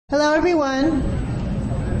Hello, everyone.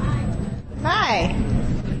 Hi.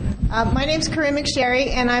 My name's Corinne McSherry,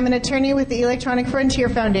 and I'm an attorney with the Electronic Frontier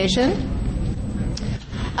Foundation.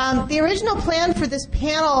 The original plan for this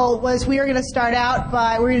panel was we're going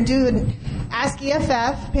to do an Ask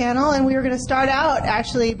EFF panel, and we were going to start out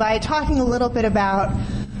actually by talking a little bit about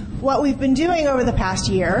what we've been doing over the past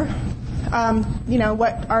year,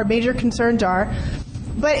 what our major concerns are.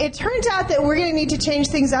 But it turns out that we're going to need to change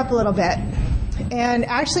things up a little bit. And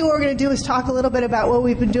actually what we're going to do is talk a little bit about what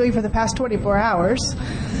we've been doing for the past 24 hours,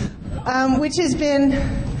 which has been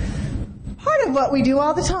part of what we do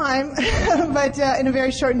all the time, but in a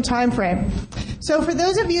very shortened time frame. So for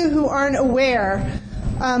those of you who aren't aware,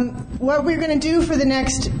 what we're going to do for the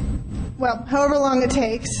next, however long it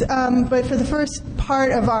takes, but for the first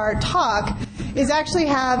part of our talk, is actually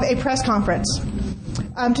have a press conference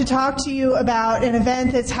to talk to you about an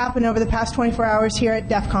event that's happened over the past 24 hours here at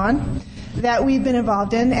DEF CON that we've been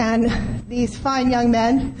involved in, and these fine young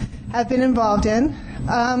men have been involved in.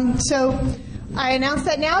 So I announce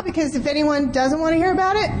that now because if anyone doesn't want to hear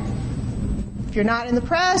about it, if you're not in the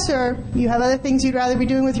press or you have other things you'd rather be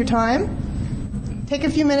doing with your time, take a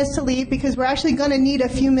few minutes to leave, because we're actually going to need a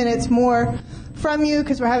few minutes more from you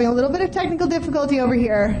because we're having a little bit of technical difficulty over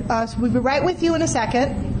here. So we'll be right with you in a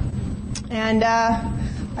second, and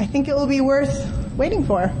I think it will be worth waiting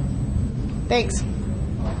for. Thanks.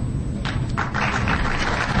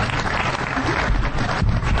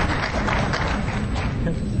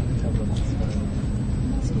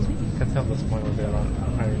 Tell this point we're there on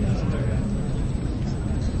hiring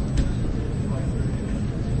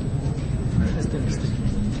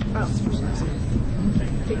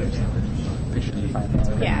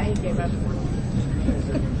Yeah, he gave up.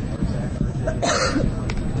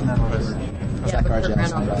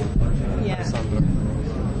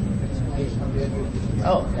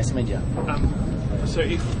 Oh, nice to meet you. So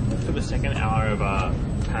if for the second hour of our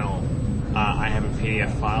panel, I have a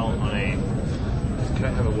PDF file on a... Can I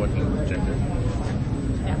have a working projector?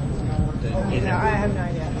 Yeah. No, I have no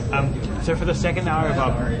idea. So for the second hour of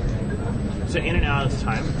our... So in an hour's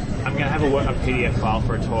time, I'm going to have a PDF file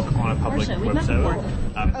for a talk on a public web server.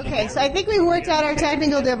 Okay, so I think we've worked out our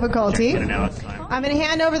technical difficulty. In an hour's time. I'm going to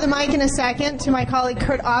hand over the mic in a second to my colleague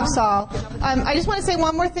Kurt Opsahl. I just want to say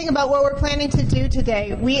one more thing about what we're planning to do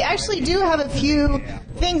today. We actually do have a few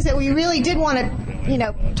things that we really did want to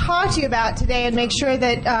talk to you about today and make sure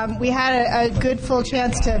that we had a good full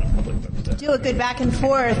chance to do a good back and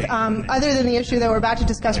forth, other than the issue that we're about to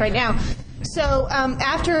discuss right now. So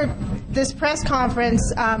after this press conference,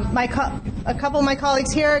 a couple of my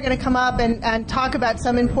colleagues here are going to come up and talk about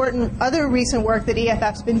some important other recent work that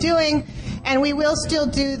EFF's been doing, and we will still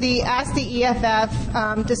do the Ask the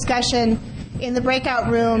EFF discussion in the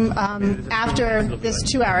breakout room after this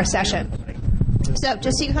 2-hour session. So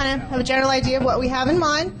just so you kind of have a general idea of what we have in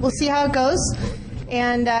mind, we'll see how it goes.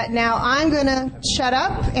 And now I'm going to shut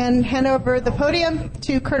up and hand over the podium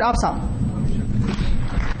to Kurt Opsahl.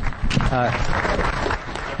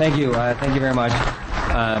 Thank you. Thank you very much.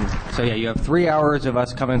 You have 3 hours of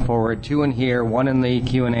us coming forward, 2 in here, 1 in the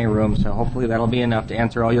Q&A room, so hopefully that'll be enough to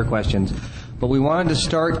answer all your questions. But we wanted to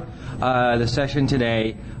start the session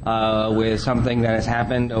today with something that has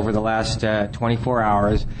happened over the last 24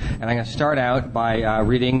 hours. And I'm going to start out by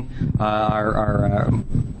reading our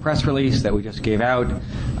press release that we just gave out.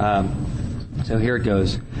 So here it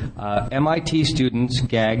goes. MIT students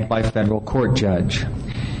gagged by federal court judge.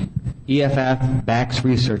 EFF backs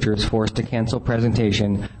researchers forced to cancel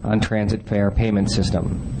presentation on transit fare payment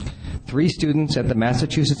system. 3 students at the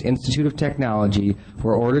Massachusetts Institute of Technology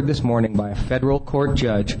were ordered this morning by a federal court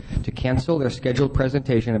judge to cancel their scheduled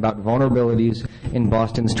presentation about vulnerabilities in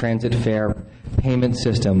Boston's transit fare payment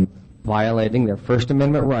system, violating their First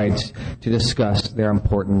Amendment rights to discuss their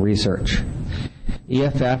important research.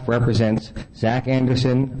 EFF represents Zach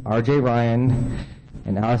Anderson, R.J. Ryan,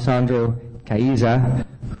 and Alessandro Caiza,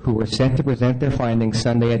 who were set to present their findings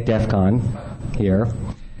Sunday at DEF CON here.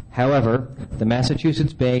 However, the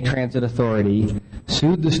Massachusetts Bay Transit Authority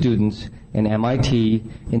sued the students and MIT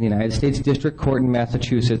in the United States District Court in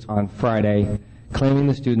Massachusetts on Friday, claiming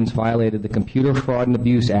the students violated the Computer Fraud and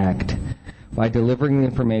Abuse Act by delivering the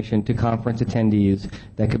information to conference attendees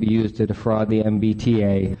that could be used to defraud the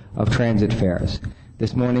MBTA of transit fares.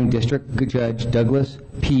 This morning, District Judge Douglas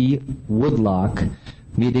P. Woodlock,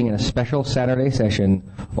 meeting in a special Saturday session,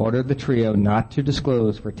 ordered the trio not to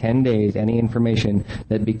disclose for 10 days any information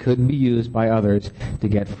that could be used by others to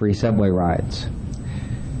get free subway rides.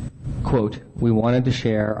 quote, "We wanted to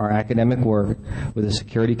share our academic work with the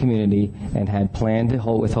security community and had planned to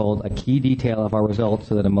withhold a key detail of our results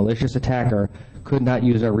so that a malicious attacker could not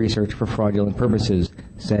use our research for fraudulent purposes,"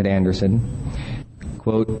 said Anderson.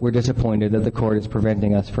 Quote, "We're disappointed that the court is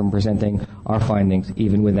preventing us from presenting our findings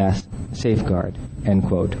even with that safeguard," end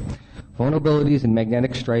quote. Vulnerabilities in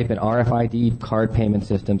magnetic stripe and RFID card payment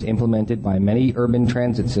systems implemented by many urban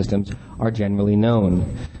transit systems are generally known.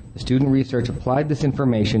 The student research applied this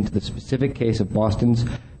information to the specific case of Boston's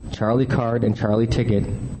Charlie Card and Charlie Ticket,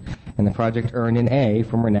 and the project earned an A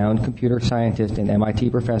from renowned computer scientist and MIT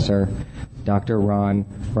professor Dr. Ron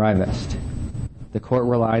Rivest. The court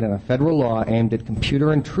relied on a federal law aimed at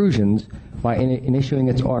computer intrusions in issuing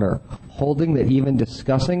its order, holding that even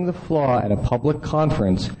discussing the flaw at a public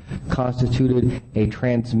conference constituted a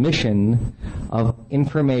transmission of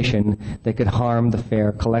information that could harm the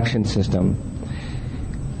fare collection system.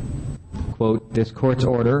 Quote, "This court's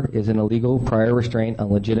order is an illegal prior restraint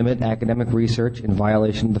on legitimate academic research in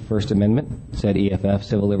violation of the First Amendment," said EFF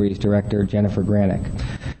Civil Liberties Director Jennifer Granick.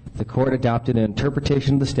 The court adopted an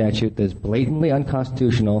interpretation of the statute that is blatantly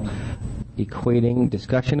unconstitutional, equating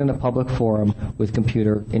discussion in a public forum with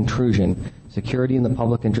computer intrusion. Security and the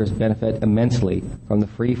public interest benefit immensely from the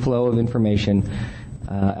free flow of information,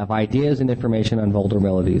 of ideas and information on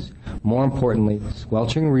vulnerabilities. More importantly,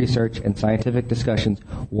 squelching research and scientific discussions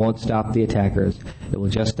won't stop the attackers. It will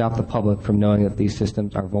just stop the public from knowing that these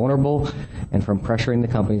systems are vulnerable and from pressuring the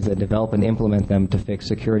companies that develop and implement them to fix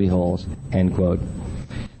security holes," end quote.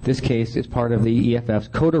 This case is part of the EFF's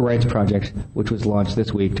Coder Rights Project, which was launched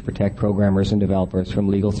this week to protect programmers and developers from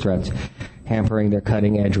legal threats hampering their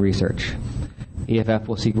cutting-edge research. EFF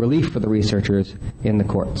will seek relief for the researchers in the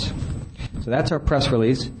courts. So that's our press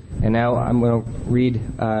release, and now I'm going to read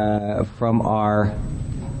from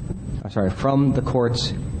the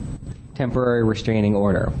court's temporary restraining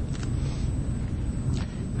order.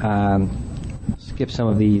 Skip some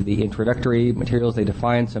of the introductory materials. They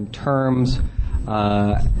define some terms,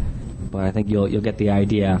 but I think you'll get the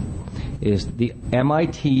idea. Is the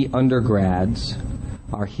MIT undergrads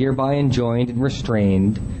are hereby enjoined and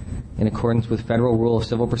restrained in accordance with Federal Rule of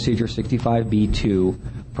Civil Procedure 65B2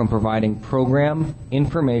 from providing program,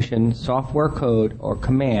 information, software code, or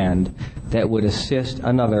command that would assist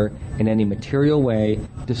another in any material way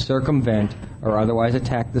to circumvent or otherwise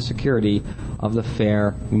attack the security of the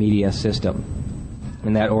FAIR media system.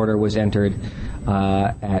 And that order was entered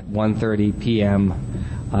at 1:30 p.m.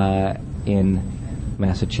 In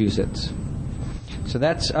Massachusetts. So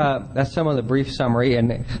that's some of the brief summary,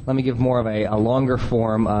 and let me give more of a longer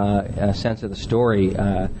form sense of the story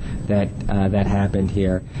that happened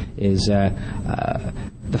here. Is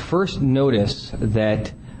the first notice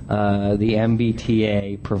that the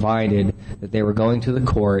MBTA provided that they were going to the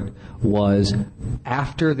court was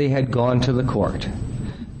after they had gone to the court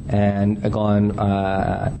and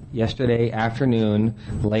gone yesterday afternoon,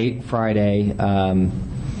 late Friday,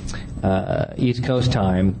 East Coast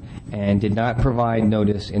time, and did not provide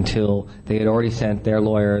notice until they had already sent their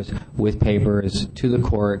lawyers with papers to the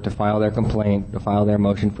court to file their complaint, to file their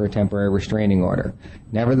motion for a temporary restraining order.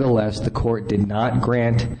 Nevertheless, the court did not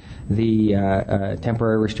grant the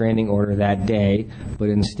temporary restraining order that day, but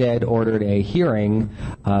instead ordered a hearing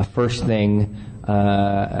first thing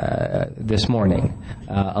this morning,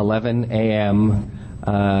 11 a.m.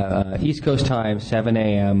 East Coast time, 7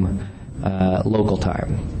 a.m. Local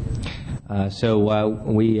time. So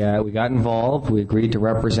we got involved. We agreed to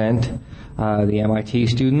represent the MIT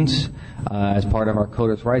students as part of our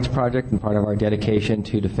Coders Rights Project and part of our dedication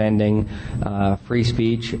to defending free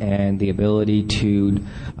speech and the ability to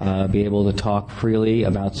be able to talk freely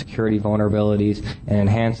about security vulnerabilities and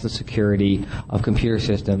enhance the security of computer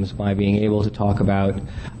systems by being able to talk about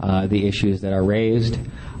the issues that are raised.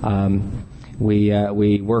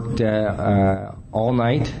 We worked all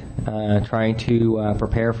night trying to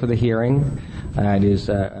prepare for the hearing. It is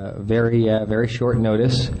very short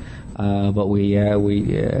notice, but we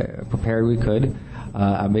prepared we could.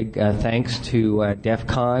 A big thanks to DEF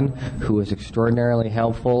CON, who was extraordinarily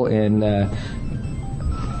helpful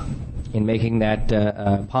in making that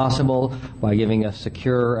possible by giving us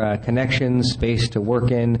secure connections, space to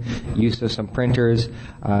work in, use of some printers.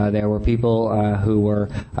 There were people who were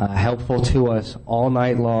helpful to us all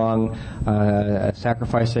night long,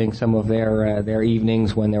 sacrificing some of their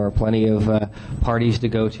evenings when there were plenty of parties to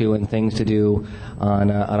go to and things to do on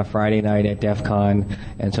a Friday night at DEF CON,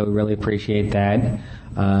 and so we really appreciate that.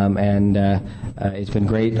 and it's been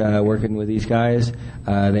great working with these guys.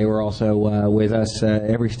 They were also with us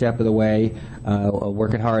every step of the way,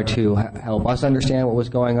 working hard to help us understand what was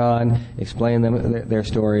going on, explain them their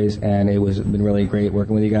stories, and it was been really great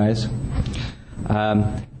working with you guys.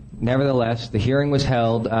 Nevertheless, the hearing was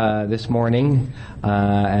held this morning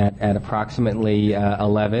at approximately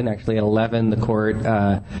 11. Actually, at 11, the court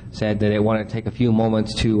said that it wanted to take a few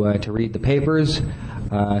moments to read the papers,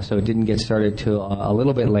 so it didn't get started till a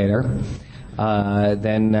little bit later.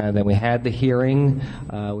 Then we had the hearing.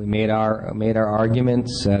 We made our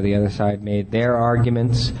arguments. The other side made their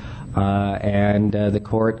arguments, and the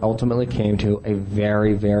court ultimately came to a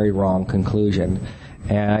very, very wrong conclusion.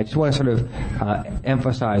 And I just want to sort of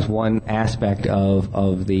emphasize one aspect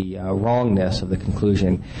of the wrongness of the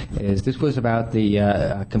conclusion. Is this was about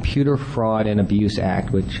the Computer Fraud and Abuse Act,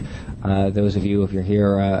 which those of you, if you're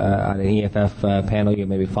here on an EFF panel, you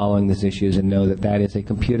may be following these issues and know that that is a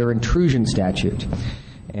computer intrusion statute.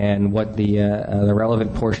 And what the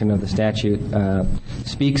relevant portion of the statute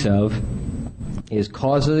speaks of is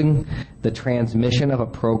causing the transmission of a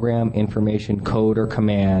program, information, code, or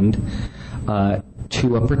command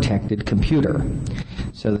to a protected computer.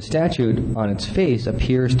 So the statute on its face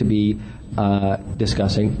appears to be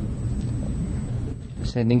discussing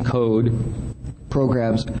sending code,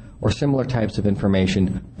 programs, or similar types of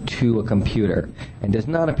information to a computer, and does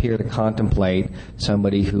not appear to contemplate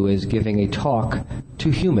somebody who is giving a talk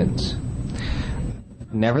to humans.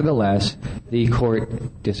 Nevertheless, the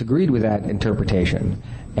court disagreed with that interpretation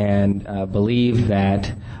and believed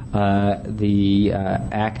that the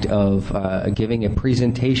act of giving a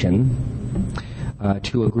presentation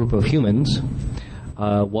to a group of humans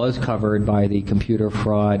was covered by the Computer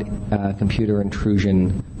Fraud, Computer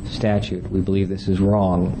Intrusion statute. We believe this is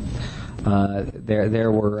wrong.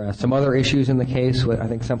 There were some other issues in the case what I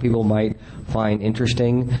think some people might find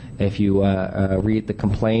interesting. If you read the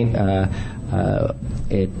complaint,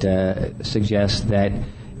 it suggests that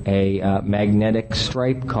a magnetic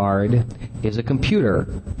stripe card is a computer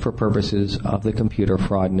for purposes of the Computer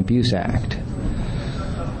Fraud and Abuse Act.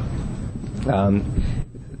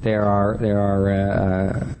 There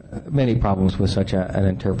are many problems with such an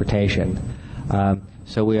interpretation.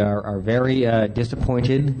 So we are very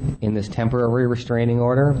disappointed in this temporary restraining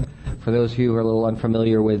order. For those of you who are a little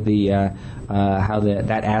unfamiliar with the how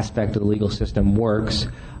that aspect of the legal system works,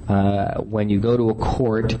 when you go to a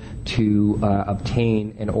court to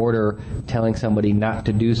obtain an order telling somebody not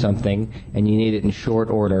to do something and you need it in short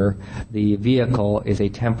order, the vehicle is a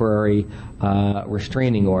temporary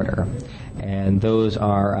restraining order. And those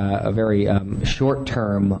are very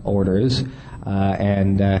short-term orders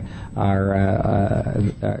and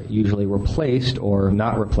are usually replaced or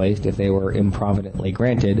not replaced if they were improvidently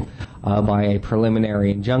granted by a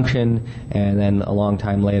preliminary injunction, and then a long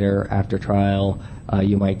time later after trial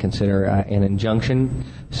you might consider an injunction.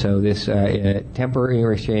 So this temporary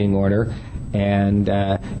restraining order, and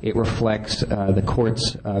it reflects the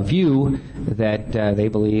court's view that they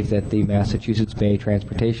believe that the Massachusetts Bay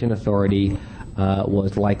Transportation Authority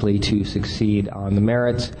was likely to succeed on the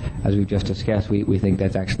merits. As we've just discussed, we think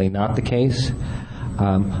that's actually not the case.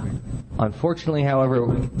 Unfortunately, however,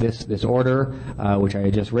 this order, which I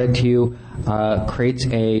just read to you, creates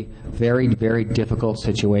a very, very difficult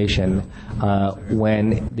situation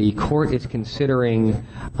when the court is considering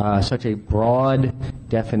such a broad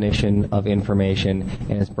definition of information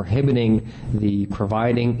and is prohibiting the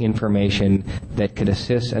providing information that could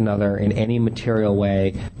assist another in any material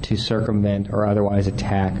way to circumvent or otherwise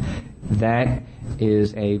attack. That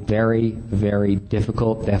is a very, very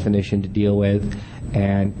difficult definition to deal with,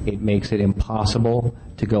 and it makes it impossible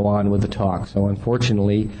to go on with the talk. So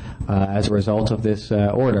unfortunately, as a result of this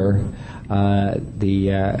order,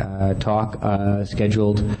 the talk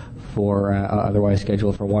scheduled for otherwise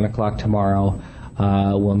scheduled for 1 o'clock tomorrow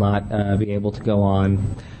will not be able to go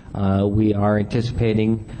on. We are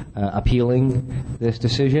anticipating appealing this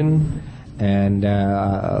decision and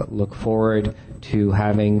look forward to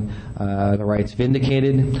having the rights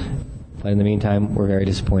vindicated. But in the meantime, we're very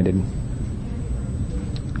disappointed.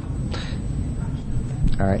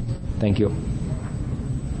 All right. Thank you.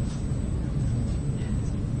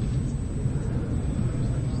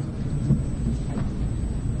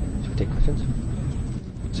 Should we take questions?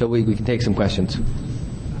 So we can take some questions.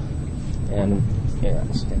 And here,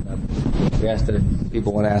 I'll stand up. We ask that if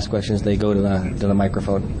people want to ask questions, they go to the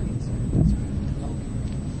microphone.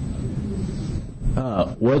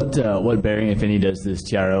 What bearing, if any, does this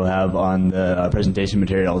TRO have on the presentation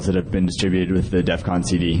materials that have been distributed with the DEF CON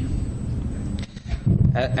CD?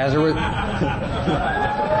 As a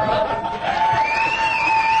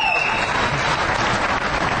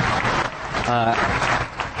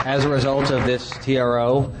As a result of this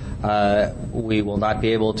TRO, we will not be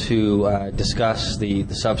able to discuss the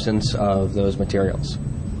substance of those materials.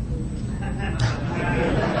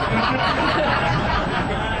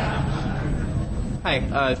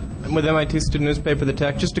 Hi, I'm with MIT student newspaper The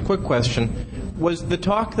Tech. Just a quick question. Was the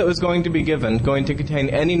talk that was going to be given going to contain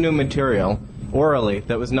any new material orally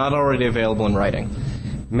that was not already available in writing?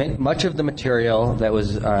 Much of the material that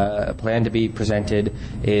was planned to be presented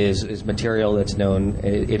is material that's known.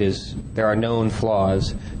 There are known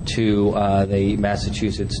flaws to the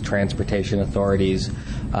Massachusetts Transportation Authority's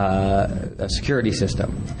security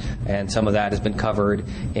system, and some of that has been covered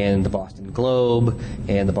in the Boston Globe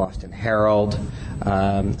and the Boston Herald.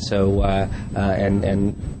 And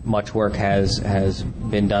much work has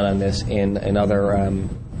been done on this in other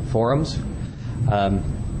forums.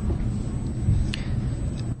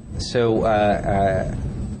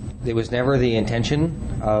 It was never the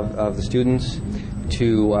intention of the students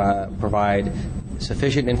to provide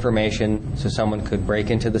sufficient information so someone could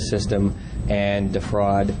break into the system and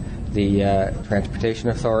defraud the Transportation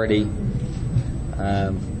Authority.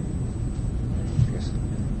 I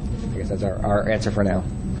guess that's our answer for now.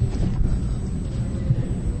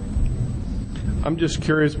 I'm just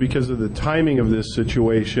curious because of the timing of this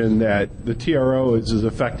situation that the TRO is as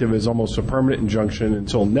effective as almost a permanent injunction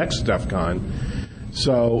until next DEF CON.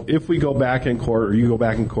 So if we go back in court, or you go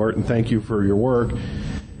back in court, and thank you for your work,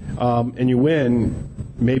 and you win,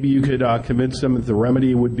 maybe you could convince them that the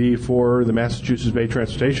remedy would be for the Massachusetts Bay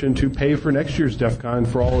Transportation to pay for next year's DEF CON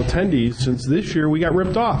for all attendees, since this year we got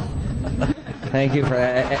ripped off. Thank you for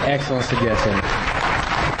that excellent suggestion.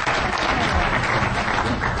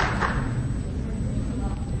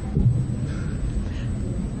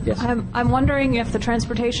 Yes. I'm wondering if the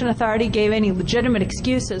Transportation Authority gave any legitimate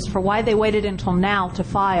excuses for why they waited until now to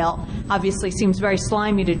file. Obviously, seems very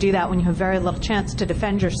slimy to do that when you have very little chance to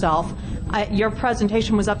defend yourself. Your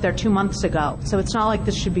presentation was up there 2 months ago, so it's not like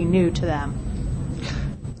this should be new to them.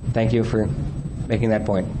 Thank you for making that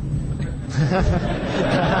point.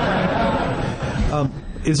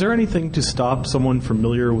 Is there anything to stop someone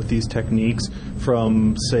familiar with these techniques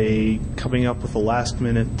from, say, coming up with a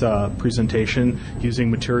last-minute presentation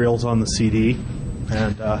using materials on the CD?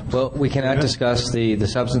 And well, we cannot discuss the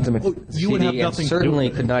substance of the CD, and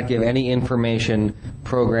certainly could not give any information,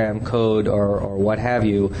 program, code, or what have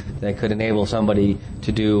you that could enable somebody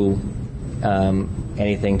to do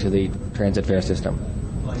anything to the transit fare system.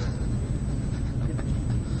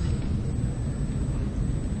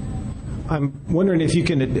 I'm wondering if you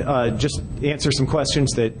can just answer some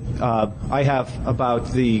questions that I have about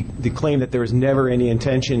the claim that there was never any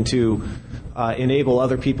intention to enable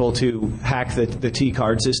other people to hack the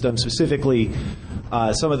T-card system. Specifically,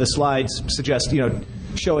 some of the slides suggest,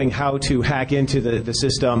 showing how to hack into the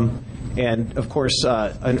system, and of course,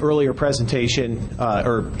 an earlier presentation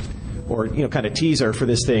or kind of teaser for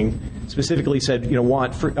this thing specifically said,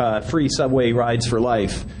 want free subway rides for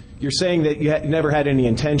life. You're saying that you never had any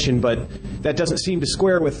intention, but that doesn't seem to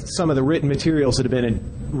square with some of the written materials that have been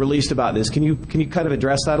released about this. Can you kind of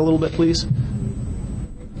address that a little bit, please?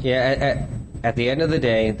 Yeah, at the end of the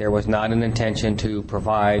day, there was not an intention to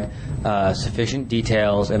provide sufficient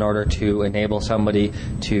details in order to enable somebody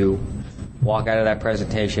to walk out of that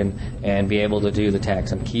presentation and be able to do the tech.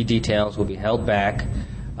 Some key details will be held back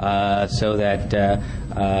so that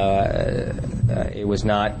it was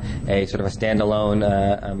not a sort of a standalone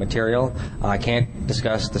material. I can't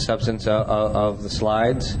discuss the substance of the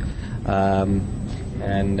slides,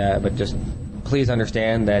 but just please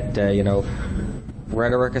understand that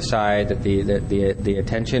rhetoric aside, that the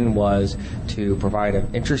intention was to provide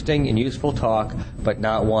an interesting and useful talk, but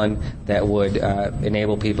not one that would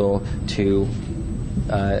enable people to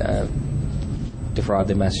defraud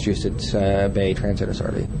the Massachusetts Bay Transit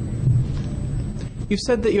Authority. You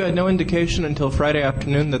said that you had no indication until Friday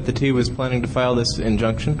afternoon that the T was planning to file this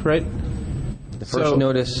injunction, right? The first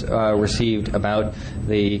notice received about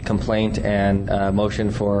the complaint and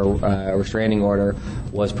motion for a restraining order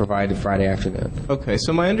was provided Friday afternoon. Okay,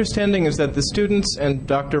 so my understanding is that the students and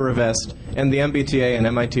Dr. Revest and the MBTA and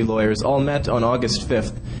MIT lawyers all met on August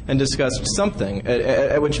 5th and discussed something,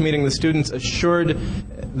 at which meeting the students assured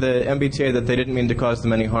the MBTA that they didn't mean to cause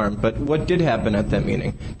them any harm. But what did happen at that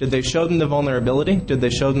meeting? Did they show them the vulnerability? Did they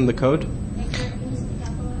show them the code?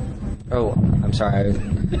 Oh, I'm sorry.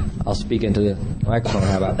 I'll speak into the microphone.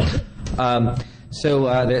 How about that?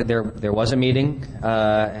 There was a meeting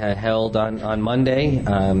held on Monday,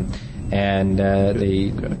 and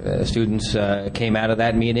the students came out of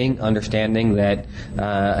that meeting understanding that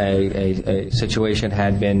a situation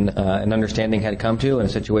had been, an understanding had come to, and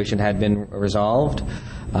a situation had been resolved.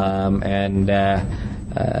 and that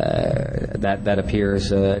appears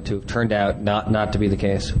to have turned out not to be the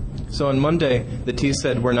case. So on Monday, the T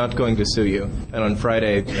said, "We're not going to sue you," and on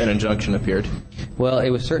Friday, an injunction appeared. Well,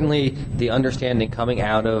 it was certainly the understanding coming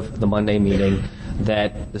out of the Monday meeting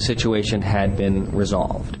that the situation had been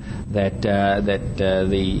resolved, that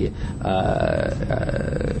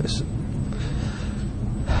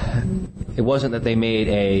it wasn't that they made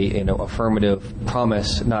a affirmative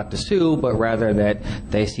promise not to sue, but rather that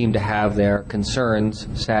they seemed to have their concerns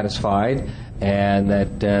satisfied, and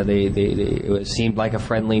that it seemed like a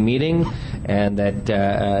friendly meeting, and that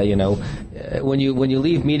when you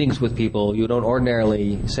leave meetings with people, you don't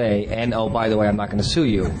ordinarily say, "And oh, by the way, I'm not going to sue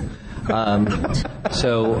you." But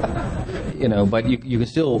you can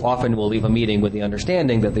still often will leave a meeting with the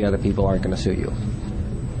understanding that the other people aren't going to sue you.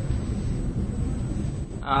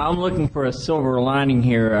 I'm looking for a silver lining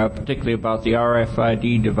here, particularly about the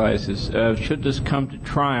RFID devices. Should this come to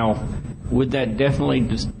trial, would that definitely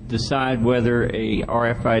decide whether a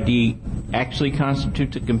RFID actually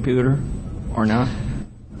constitutes a computer or not?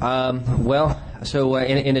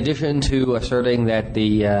 In addition to asserting that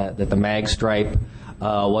the mag stripe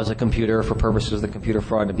was a computer for purposes of the Computer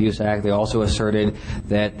Fraud and Abuse Act, they also asserted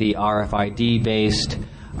that the RFID-based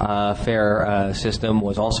FAIR system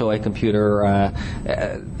was also a computer,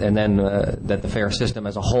 and then that the FAIR system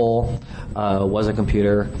as a whole was a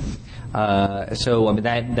computer.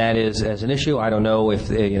 That is as an issue. I don't know if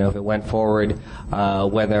if it went forward,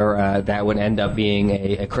 whether that would end up being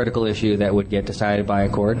a critical issue that would get decided by a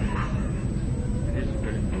court.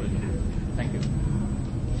 Thank you.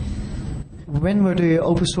 When were the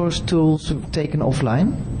open source tools taken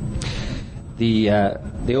offline?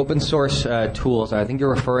 The open source tools, I think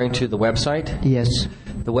you're referring to the website? Yes.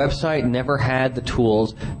 The website never had the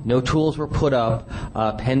tools. No tools were put up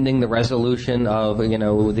pending the resolution of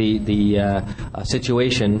the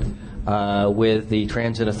situation with the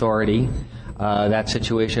transit authority. That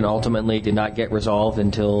situation ultimately did not get resolved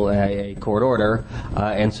until a court order,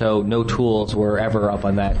 and so no tools were ever up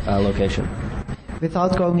on that location.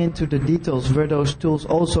 Without going into the details, were those tools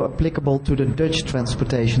also applicable to the Dutch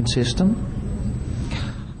transportation system?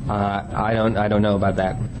 I don't know about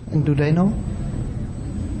that. And do they know?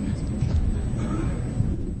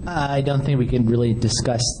 I don't think we can really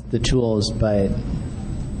discuss the tools, but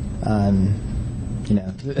they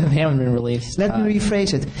haven't been released. Let me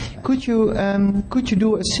rephrase it. Could you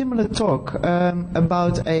do a similar talk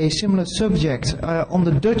about a similar subject on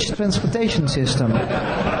the Dutch transportation system?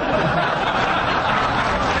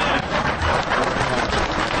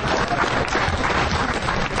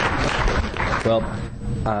 Well,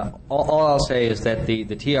 all I'll say is that the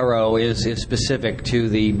TRO is specific to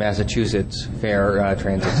the Massachusetts FAIR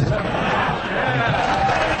transit system.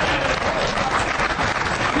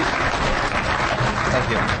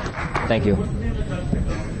 Thank you.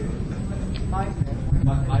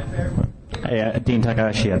 Hey, Dean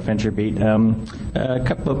Takahashi at VentureBeat. A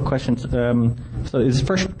couple of questions. So is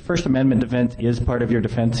First Amendment defense is part of your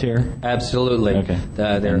defense here? Absolutely. Okay.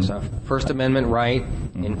 There's a First Amendment right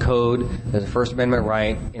in code. There's a First Amendment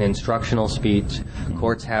right in instructional speech.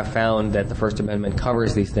 Courts have found that the First Amendment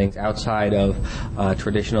covers these things outside of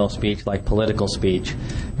traditional speech, like political speech.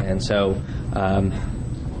 And so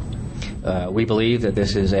we believe that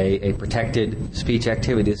this is a protected speech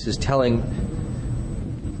activity. This is telling.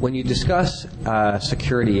 When you discuss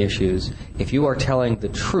security issues, if you are telling the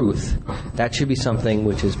truth, that should be something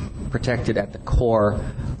which is protected at the core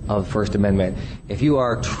of First Amendment. If you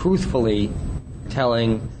are truthfully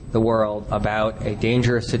telling the world about a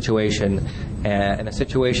dangerous situation, and a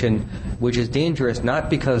situation which is dangerous not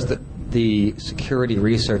because the security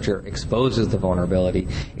researcher exposes the vulnerability,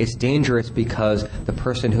 it's dangerous because the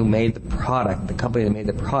person who made the product, the company that made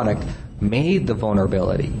the product, made the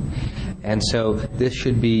vulnerability. And so this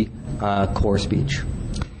should be core speech.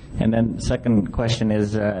 And then second question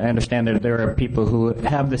is, I understand that there are people who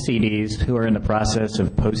have the CDs who are in the process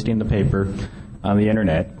of posting the paper on the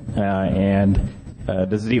internet.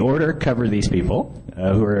 Does the order cover these people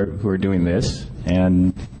who are doing this?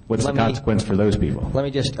 And what's the consequence for those people? Let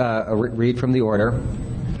me just read from the order.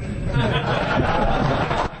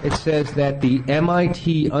 It says that the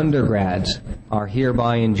MIT undergrads are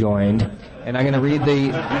hereby enjoined, and I'm going to read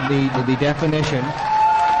the definition.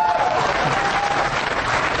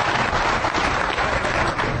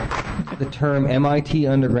 The term MIT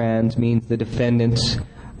undergrads means the defendants,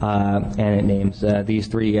 and it names these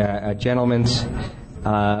three gentlemen,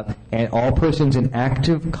 and all persons in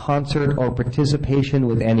active concert or participation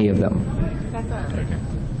with any of them.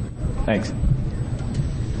 Thanks.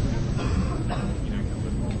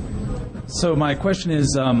 So my question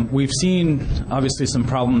is, we've seen obviously some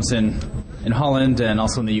problems in Holland and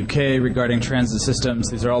also in the UK regarding transit systems.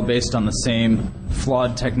 These are all based on the same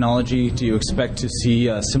flawed technology. Do you expect to see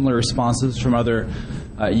similar responses from other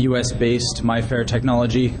U.S.-based MyFare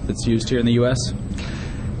technology that's used here in the U.S.?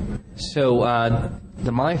 So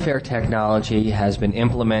the MyFare technology has been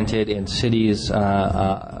implemented in cities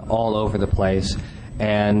all over the place.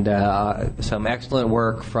 And some excellent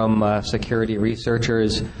work from security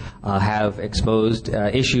researchers have exposed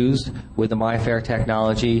issues with the MyFare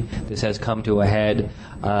technology. This has come to a head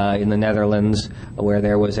in the Netherlands, where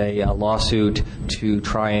there was a lawsuit to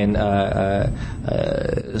try and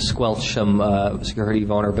squelch some security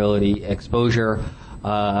vulnerability exposure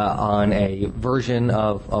on a version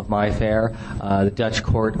of MyFare. The Dutch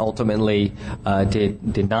court ultimately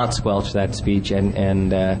did not squelch that speech,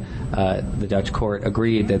 and the Dutch court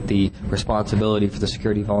agreed that the responsibility for the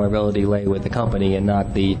security vulnerability lay with the company and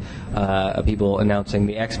not the people announcing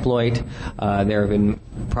the exploit. There have been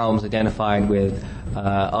problems identified with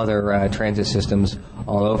other transit systems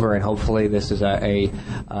all over, and hopefully this is a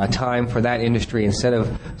time for that industry, instead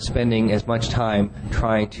of spending as much time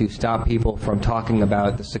trying to stop people from talking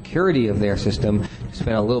about the security of their system, to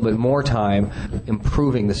spend a little bit more time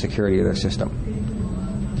improving the security of their system.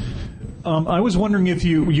 I was wondering if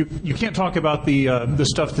you can't talk about the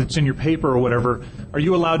stuff that's in your paper or whatever. Are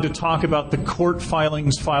you allowed to talk about the court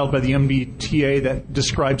filings filed by the MBTA that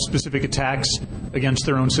describe specific attacks against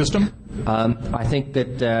their own system? I think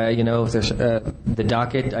that if there's the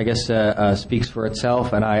docket, I guess, speaks for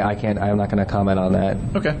itself, and I'm not going to comment on that.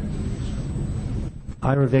 Okay.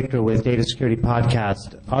 Ira Victor with Data Security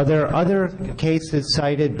Podcast. Are there other cases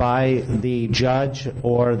cited by the judge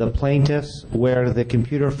or the plaintiffs where the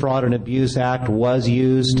Computer Fraud and Abuse Act was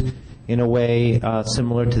used in a way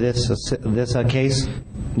similar to this case?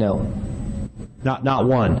 No. Not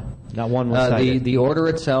one. Not one was cited. The order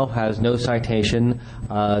itself has no citation.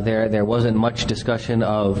 There wasn't much discussion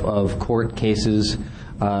of court cases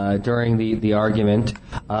during the argument.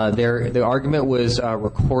 The argument was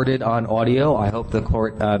recorded on audio. I hope the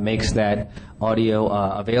court makes that audio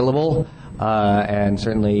available, and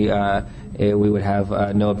certainly we would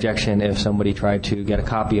have no objection if somebody tried to get a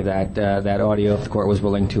copy of that audio if the court was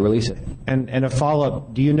willing to release it. And a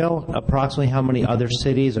follow-up, do you know approximately how many other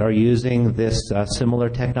cities are using this similar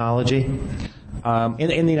technology?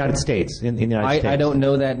 In the United States. I don't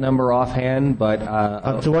know that number offhand, but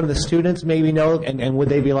so one of the students maybe know, and would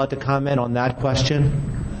they be allowed to comment on that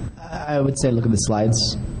question? I would say look at the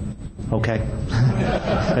slides. Okay.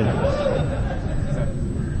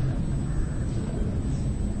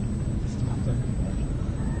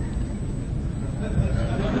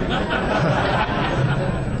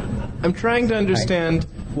 I'm trying to understand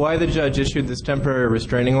why the judge issued this temporary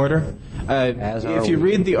restraining order. If you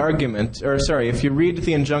read the argument, if you read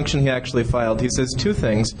the injunction he actually filed, he says two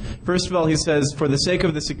things. First of all, he says, for the sake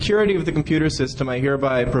of the security of the computer system, I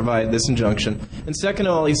hereby provide this injunction. And second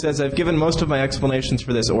of all, he says, I've given most of my explanations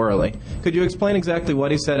for this orally. Could you explain exactly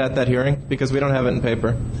what he said at that hearing? Because we don't have it in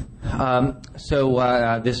paper.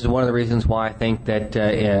 This is one of the reasons why I think that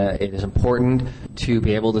it is important to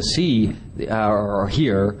be able to see or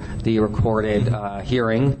hear the recorded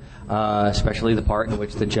hearing, especially the part in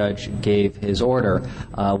which the judge gave his order.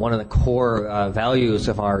 One of the core values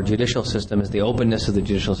of our judicial system is the openness of the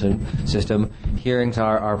judicial system. Hearings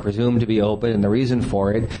are presumed to be open, and the reason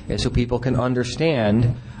for it is so people can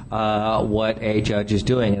understand what a judge is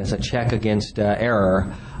doing, and it's a check against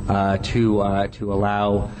error to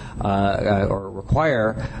allow or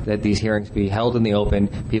require that these hearings be held in the open.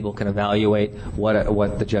 People can evaluate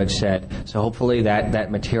what the judge said. So hopefully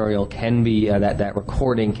that material can be that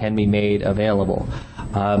recording can be made available.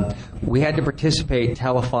 We had to participate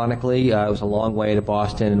telephonically. It was a long way to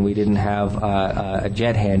Boston, and we didn't have a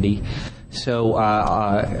jet handy. So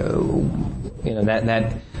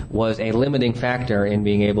that was a limiting factor in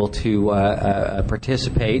being able to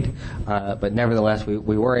participate, but nevertheless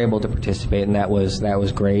we were able to participate, and that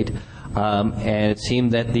was great. And it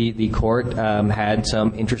seemed that the court had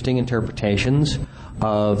some interesting interpretations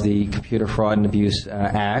of the Computer Fraud and Abuse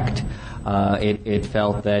Act. It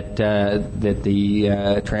felt that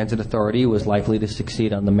the Transit Authority was likely to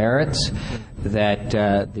succeed on the merits, that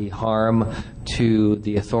the harm to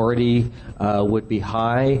the authority would be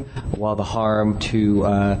high, while the harm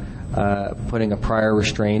to putting a prior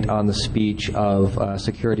restraint on the speech of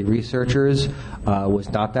security researchers was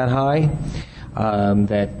not that high.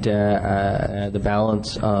 That the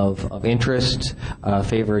balance of interests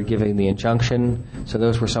favored giving the injunction. So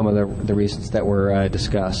those were some of the reasons that were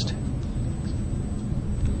discussed.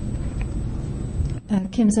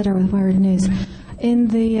 Kim Zetter with Wired News. In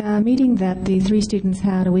the meeting that the 3 students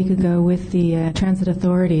had a week ago with the transit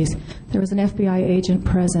authorities, there was an FBI agent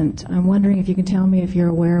present. I'm wondering if you can tell me if you're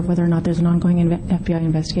aware of whether or not there's an ongoing FBI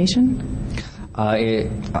investigation?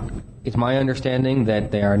 It's my understanding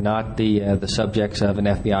that they are not the subjects of an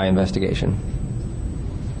FBI investigation.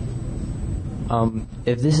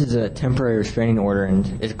 If this is a temporary restraining order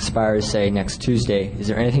and it expires, say, next Tuesday, is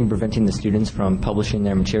there anything preventing the students from publishing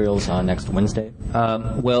their materials on next Wednesday?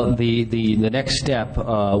 Well, the next step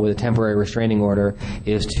with a temporary restraining order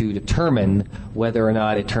is to determine whether or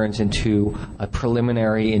not it turns into a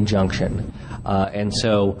preliminary injunction. And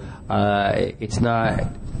so it's not...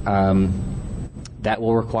 that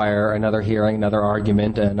will require another hearing, another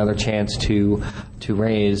argument, another chance to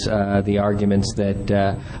raise the arguments that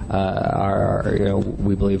are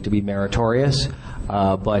we believe to be meritorious,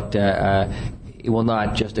 but it will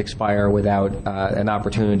not just expire without an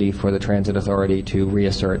opportunity for the transit authority to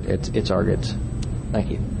reassert its arguments.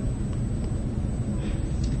 Thank you.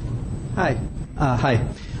 Hi.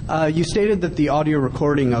 You stated that the audio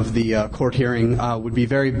recording of the court hearing would be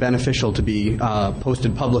very beneficial to be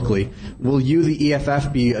posted publicly. Will you, the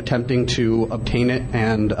EFF, be attempting to obtain it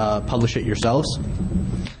and publish it yourselves?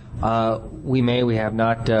 We may. We have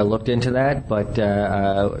not looked into that, but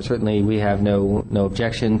certainly we have no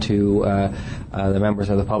objection to the members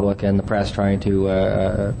of the public and the press trying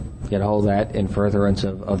to get a hold of that in furtherance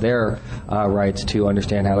of their rights to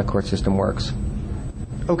understand how the court system works.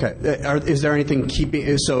 Okay. Is there anything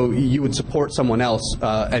keeping... So you would support someone else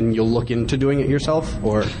and you'll look into doing it yourself?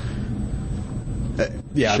 Or...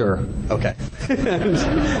 yeah. Sure. Okay.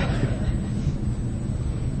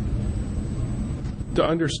 To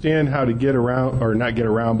understand how to get around, or not get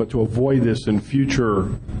around, but to avoid this in future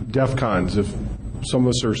DEF CONs, if some of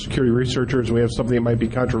us are security researchers and we have something that might be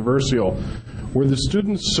controversial, were the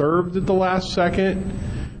students served at the last second?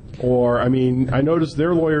 Or, I mean, I noticed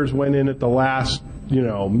their lawyers went in at the last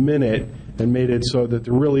minute and made it so that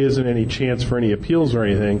there really isn't any chance for any appeals or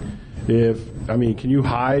anything. Can you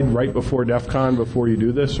hide right before DEF CON before you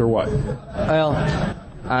do this, or what? Well,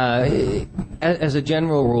 as a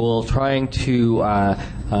general rule, trying to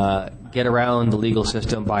get around the legal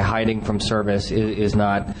system by hiding from service is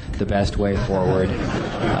not the best way forward.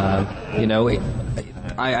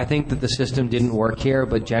 I think that the system didn't work here,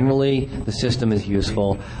 but generally the system is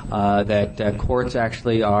useful, that courts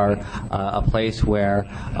actually are a place where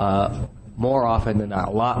more often than not,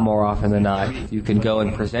 a lot more often than not, you can go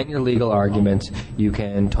and present your legal arguments, you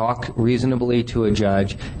can talk reasonably to a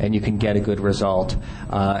judge, and you can get a good result.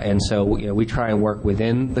 And so we try and work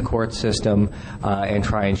within the court system and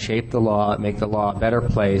try and shape the law, make the law a better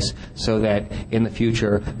place so that in the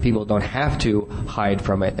future people don't have to hide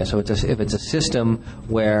from it. And so if it's a system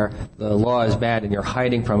where the law is bad and you're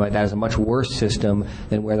hiding from it, that is a much worse system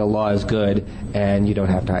than where the law is good and you don't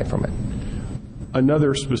have to hide from it.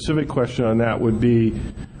 Another specific question on that would be,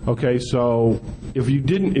 okay, so if you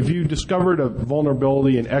discovered a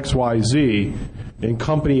vulnerability in XYZ in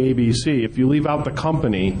company ABC, if you leave out the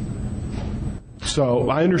company, so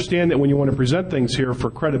I understand that when you want to present things here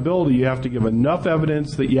for credibility, you have to give enough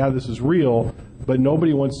evidence that, yeah, this is real, but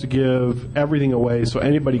nobody wants to give everything away so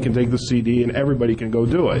anybody can take the CD and everybody can go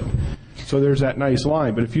do it. So there's that nice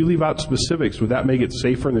line. But if you leave out specifics, would that make it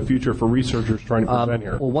safer in the future for researchers trying to present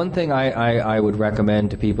here? Well, one thing I would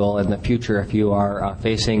recommend to people in the future, if you are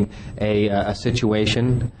facing a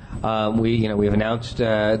situation, we've announced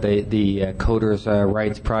the Coders'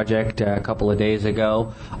 Rights Project a couple of days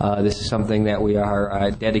ago. This is something that we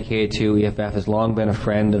are dedicated to. EFF has long been a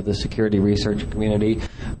friend of the security research community,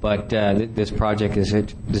 but this project is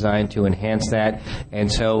designed to enhance that. And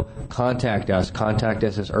so contact us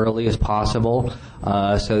as early as possible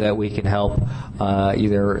so that we can help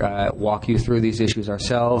either walk you through these issues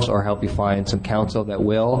ourselves or help you find some counsel that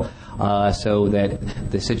will, so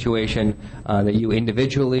that the situation that you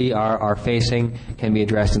individually are facing can be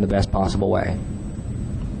addressed in the best possible way.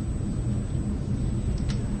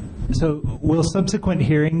 So will subsequent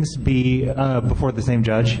hearings be before the same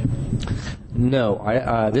judge?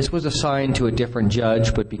 No. This was assigned to a different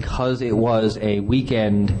judge, but because it was a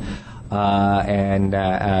weekend and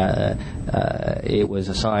it was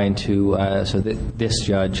assigned to this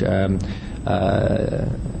judge, Douglas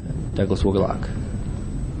Woogalock.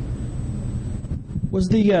 Was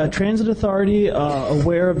the Transit Authority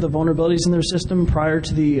aware of the vulnerabilities in their system prior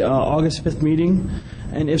to the August 5th meeting?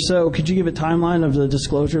 And if so, could you give a timeline of the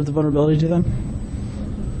disclosure of the vulnerability to them?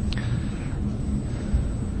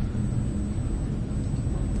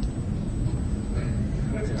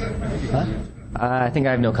 I think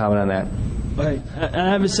I have no comment on that. Okay. I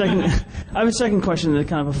have a second. I have a second question and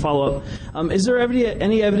kind of a follow-up. Is there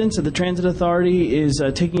any evidence that the Transit Authority is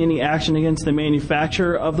taking any action against the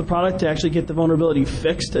manufacturer of the product to actually get the vulnerability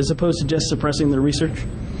fixed as opposed to just suppressing the research?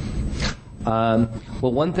 Well,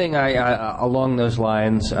 one thing along those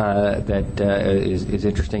lines that is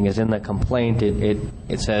interesting is in the complaint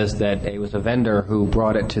it says that it was a vendor who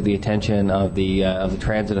brought it to the attention of the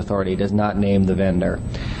Transit Authority. It does not name the vendor.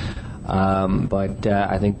 But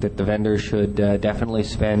I think that the vendors should definitely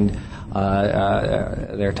spend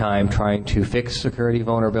their time trying to fix security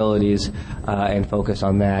vulnerabilities and focus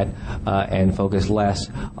on that and focus less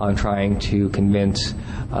on trying to convince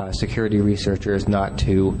security researchers not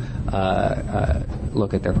to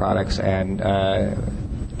look at their products and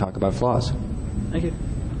talk about flaws. Thank you.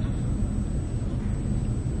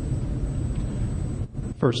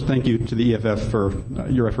 First, thank you to the EFF for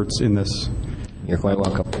your efforts in this. You're quite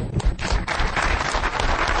welcome.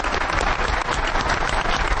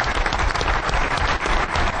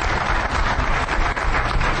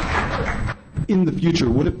 In the future,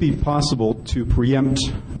 would it be possible to preempt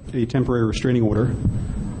a temporary restraining order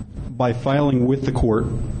by filing with the court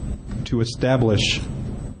to establish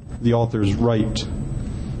the author's right?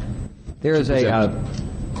 There is a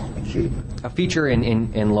feature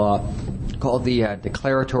in law called the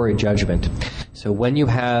declaratory judgment. So when you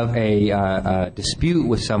have a dispute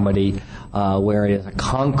with somebody where it is a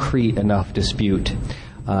concrete enough dispute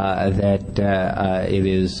that it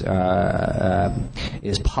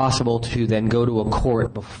is possible to then go to a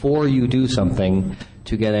court before you do something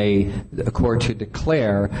to get a court to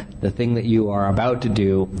declare the thing that you are about to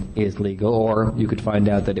do is legal, or you could find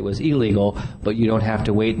out that it was illegal, but you don't have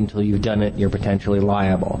to wait until you've done it, you're potentially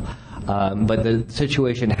liable. But the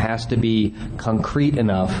situation has to be concrete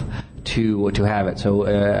enough to have it. So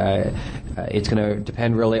it's going to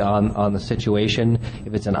depend really on the situation.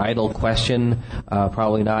 If it's an idle question,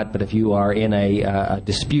 probably not. But if you are in a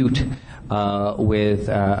dispute with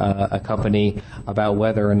a company about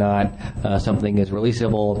whether or not something is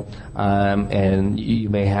releasable, and you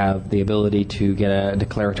may have the ability to get a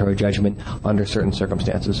declaratory judgment under certain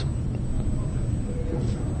circumstances.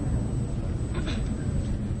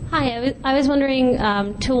 Hi, I was wondering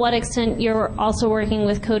to what extent you're also working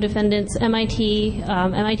with co-defendants MIT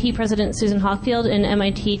President Susan Hockfield and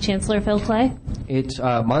MIT Chancellor Phil Clay? It's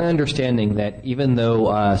my understanding that even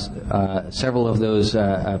though several of those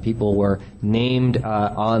people were named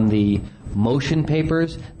on the motion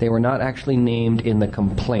papers, they were not actually named in the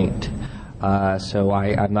complaint. So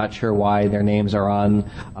I'm not sure why their names are on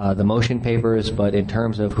the motion papers, but in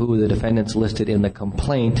terms of who the defendants listed in the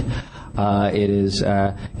complaint, it is,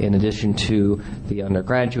 in addition to the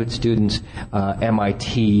undergraduate students,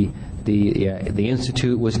 MIT, the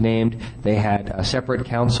institute was named. They had a separate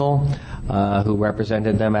counsel who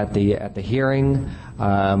represented them at the hearing.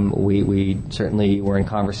 We certainly were in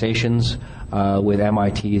conversations with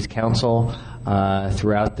MIT's counsel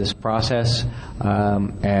throughout this process,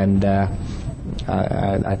 and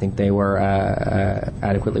I think they were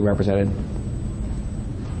adequately represented.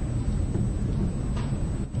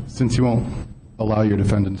 Since you won't allow your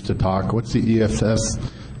defendants to talk, what's the EFF's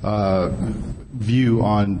view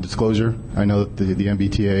on disclosure? I know that the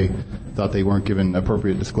MBTA thought they weren't given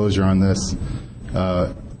appropriate disclosure on this.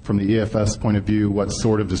 From the EFF's point of view, what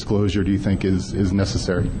sort of disclosure do you think is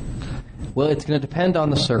necessary? Well, it's going to depend on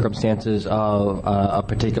the circumstances of a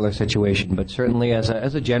particular situation, but certainly as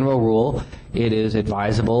a general rule, it is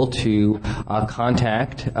advisable to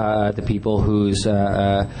contact the people whose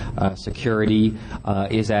security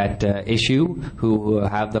is at issue, who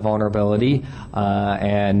have the vulnerability,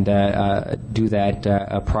 and do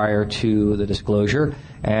that prior to the disclosure.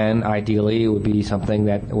 And ideally, it would be something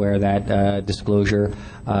where that disclosure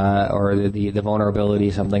or the vulnerability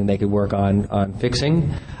is something they could work on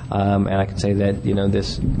fixing. And I can say that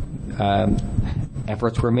this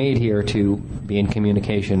efforts were made here to be in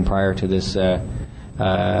communication prior to this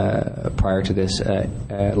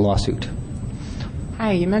lawsuit.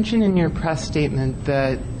 Hi, you mentioned in your press statement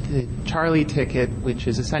that the Charlie ticket, which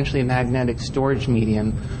is essentially a magnetic storage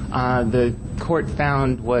medium, the court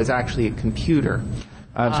found was actually a computer.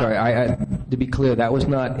 I'm sorry. To be clear, that was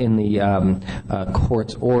not in the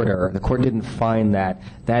court's order. The court didn't find that.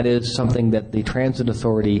 That is something that the Transit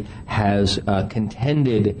Authority has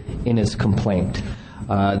contended in its complaint.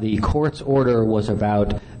 The court's order was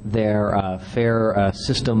about their fare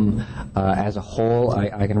system as a whole.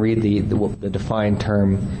 I can read the defined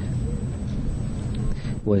term.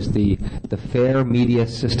 Was the fair media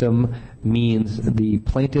system means the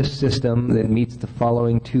plaintiff system that meets the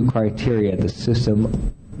following two criteria. The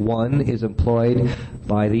system 1 is employed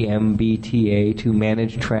by the MBTA to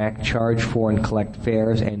manage, track, charge for, and collect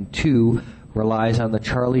fares, and 2 relies on the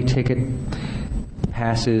Charlie ticket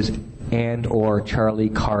passes and or Charlie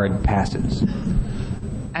card passes.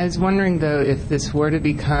 I was wondering, though, if this were to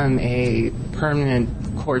become a permanent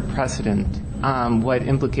court precedent, what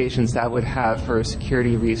implications that would have for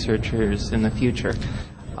security researchers in the future.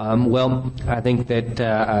 Well, I think that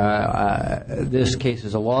this case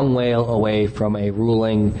is a long way away from a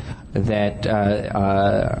ruling that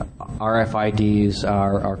RFIDs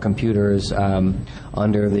are computers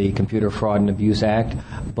under the Computer Fraud and Abuse Act,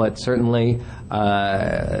 but certainly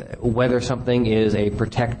whether something is a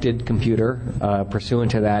protected computer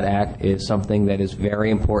pursuant to that act is something that is very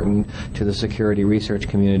important to the security research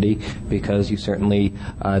community, because you certainly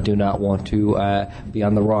do not want to be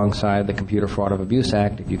on the wrong side of the Computer Fraud and Abuse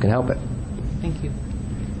Act if you can help it. Thank you.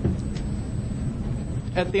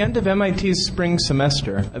 At the end of MIT's spring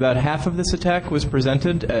semester, about half of this attack was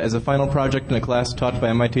presented as a final project in a class taught by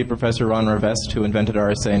MIT professor Ron Rivest, who invented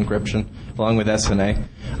RSA encryption, along with SNA.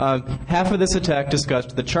 Half of this attack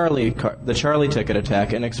discussed the Charlie ticket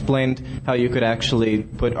attack and explained how you could actually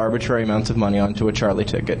put arbitrary amounts of money onto a Charlie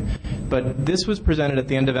ticket. But this was presented at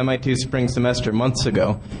the end of MIT's spring semester months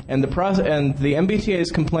ago, and the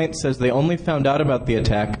MBTA's complaint says they only found out about the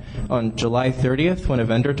attack on July 30th when a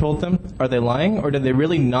vendor told them. Are they lying, or did they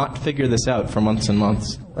really not figure this out for months and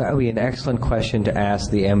months? That would be an excellent question to ask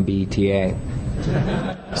the MBTA.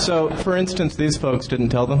 So, for instance, these folks didn't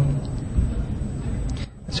tell them?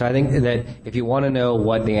 So I think that if you want to know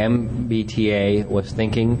what the MBTA was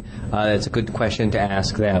thinking, it's a good question to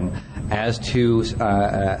ask them. As to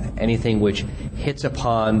anything which hits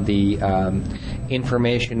upon the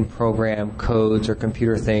information program codes or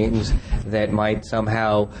computer things that might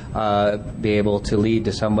somehow be able to lead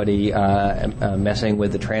to somebody messing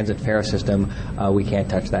with the transit fare system, we can't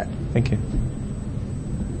touch that. Thank you.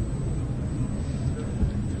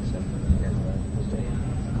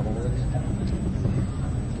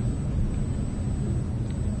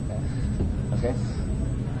 Okay.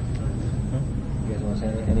 You guys want to say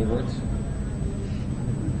any words?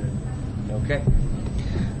 Okay.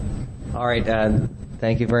 All right.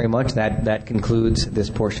 Thank you very much. That concludes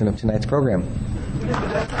this portion of tonight's program.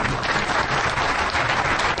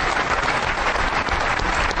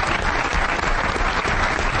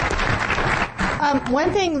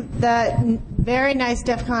 One thing that very nice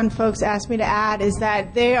DEF CON folks asked me to add is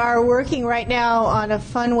that they are working right now on a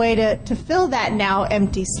fun way to fill that now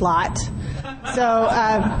empty slot. So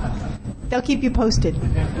they'll keep you posted.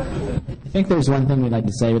 I think there's one thing we'd like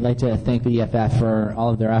to say. We'd like to thank the EFF for all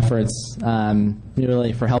of their efforts,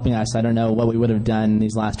 really for helping us. I don't know what we would have done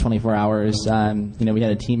these last 24 hours. We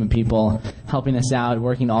had a team of people helping us out,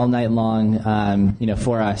 working all night long,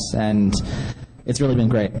 for us, and it's really been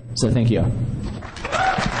great. So thank you.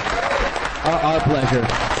 Our pleasure.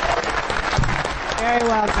 Very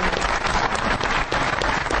welcome.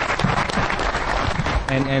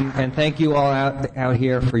 And thank you all out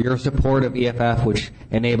here for your support of EFF, which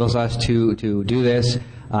enables us to do this.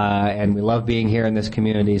 And we love being here in this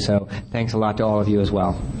community, so thanks a lot to all of you as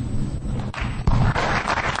well.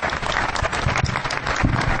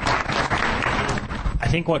 I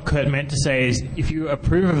think what Kurt meant to say is, if you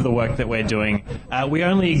approve of the work that we're doing, we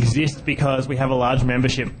only exist because we have a large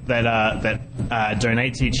membership that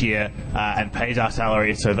donates each year and pays our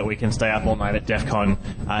salary so that we can stay up all night at DEF CON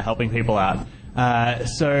helping people out.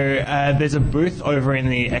 So there's a booth over in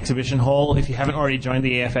the exhibition hall. If you haven't already joined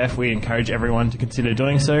the EFF, we encourage everyone to consider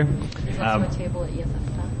doing so. There's also a table at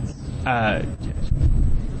EFF.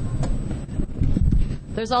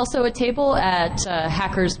 There's also a table at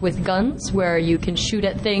Hackers with Guns where you can shoot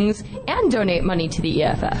at things and donate money to the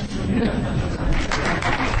EFF.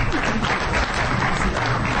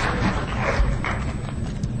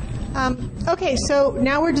 Okay, so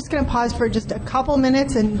now we're just going to pause for just a couple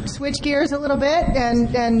minutes and switch gears a little bit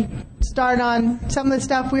and start on some of the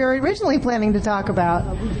stuff we were originally planning to talk about.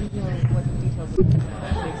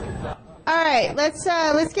 All right,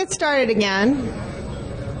 let's get started again.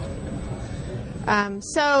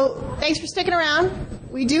 So thanks for sticking around.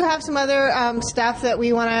 We do have some other stuff that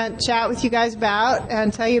we want to chat with you guys about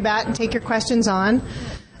and tell you about and take your questions on.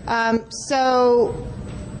 And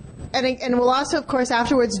we'll also, of course,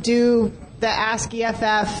 afterwards do the Ask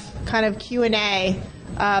EFF kind of Q&A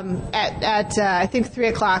at I think 3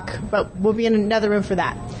 o'clock, but we'll be in another room for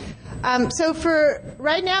that. So for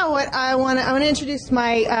right now, what I want to introduce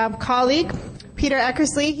my colleague, Peter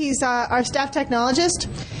Eckersley. He's our staff technologist,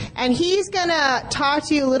 and he's going to talk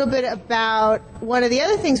to you a little bit about one of the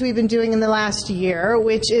other things we've been doing in the last year,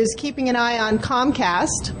 which is keeping an eye on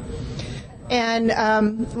Comcast. And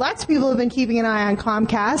lots of people have been keeping an eye on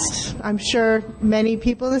Comcast. I'm sure many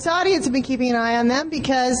people in this audience have been keeping an eye on them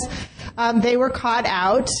because they were caught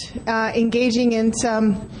out engaging in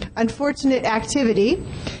some unfortunate activity,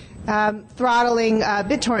 throttling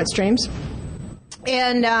BitTorrent streams.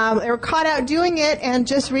 And they were caught out doing it, and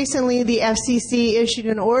just recently the FCC issued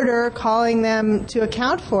an order calling them to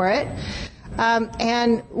account for it.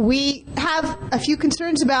 And we have a few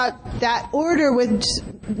concerns about that order, with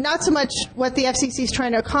not so much what the FCC is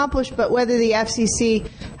trying to accomplish, but whether the FCC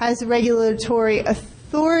has the regulatory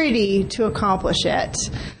authority to accomplish it.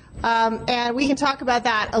 And we can talk about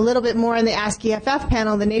that a little bit more in the Ask EFF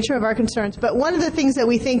panel, the nature of our concerns. But one of the things that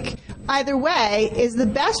we think either way is the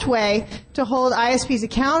best way to hold ISPs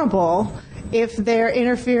accountable if they're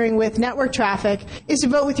interfering with network traffic is to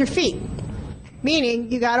vote with your feet.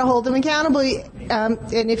 Meaning, you got to hold them accountable,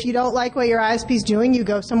 and if you don't like what your ISP is doing, you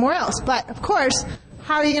go somewhere else. But, of course,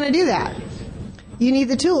 how are you going to do that? You need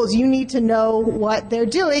the tools. You need to know what they're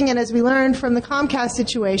doing, and as we learned from the Comcast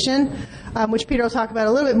situation, which Peter will talk about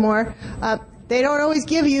a little bit more, they don't always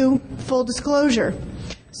give you full disclosure.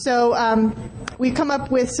 So we've come up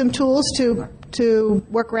with some tools to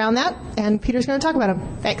work around that, and Peter's going to talk about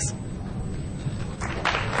them. Thanks.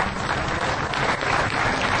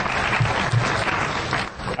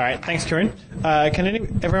 All right, thanks, Corinne.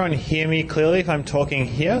 Can everyone hear me clearly if I'm talking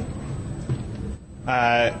here?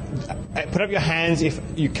 Put up your hands if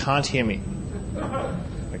you can't hear me.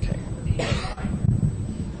 Okay.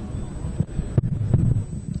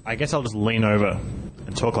 I guess I'll just lean over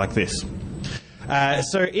and talk like this.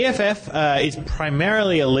 So EFF is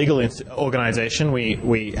primarily a legal organization.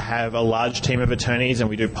 We have a large team of attorneys and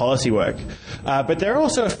we do policy work. But there are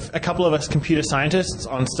also a couple of us computer scientists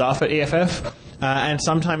on staff at EFF. And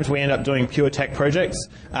sometimes we end up doing pure tech projects,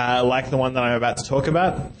 like the one that I'm about to talk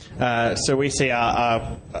about. So we see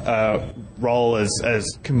our role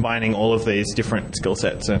as combining all of these different skill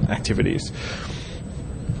sets and activities.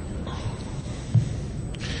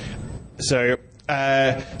 So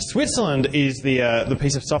Switzerland is the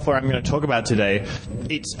piece of software I'm going to talk about today.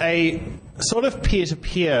 It's a sort of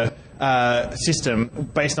peer-to-peer system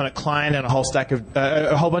based on a client and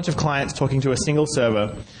a whole bunch of clients talking to a single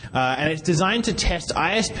server, and it's designed to test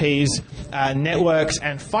ISPs, networks,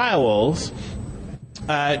 and firewalls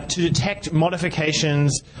to detect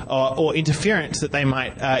modifications or interference that they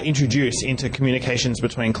might introduce into communications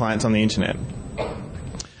between clients on the internet.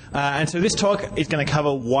 And so this talk is going to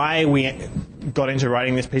cover why we got into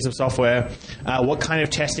writing this piece of software, what kind of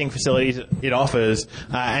testing facilities it offers,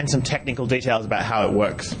 and some technical details about how it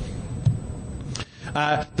works.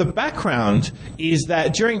 The background is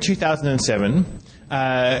that during 2007,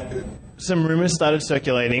 some rumors started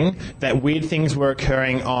circulating that weird things were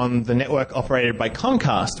occurring on the network operated by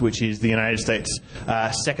Comcast, which is the United States'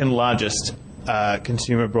 second largest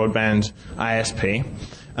consumer broadband ISP.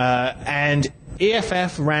 And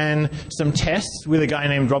EFF ran some tests with a guy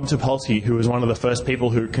named Rob Topolsky, who was one of the first people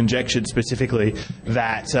who conjectured specifically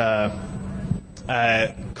that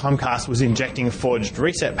Comcast was injecting forged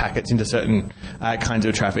reset packets into certain kinds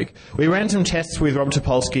of traffic. We ran some tests with Rob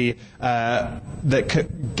Topolsky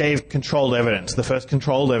that gave controlled evidence, the first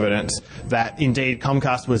controlled evidence that indeed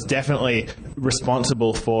Comcast was definitely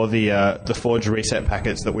responsible for the forged reset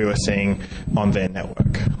packets that we were seeing on their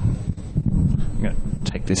network. I'm going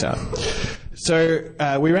to take this out.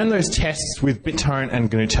 So we ran those tests with BitTorrent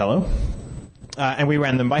and GNU, and we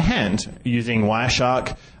ran them by hand using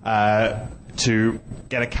Wireshark to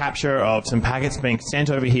get a capture of some packets being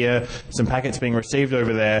sent over here, some packets being received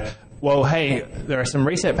over there. Well, hey, there are some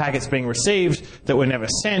reset packets being received that were never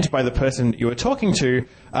sent by the person you were talking to.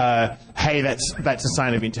 Hey, that's a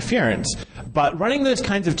sign of interference. But running those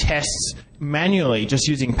kinds of tests manually, just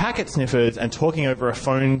using packet sniffers and talking over a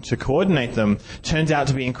phone to coordinate them, turns out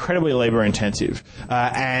to be incredibly labor intensive.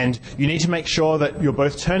 And you need to make sure that you're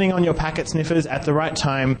both turning on your packet sniffers at the right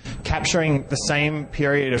time, capturing the same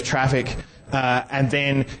period of traffic, and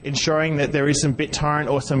then ensuring that there is some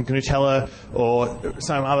BitTorrent or some GNU or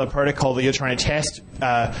some other protocol that you're trying to test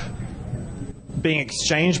being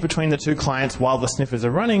exchanged between the two clients while the sniffers are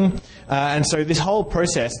running. And so this whole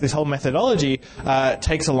process, this whole methodology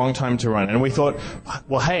takes a long time to run. And we thought,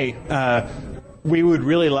 well, hey, we would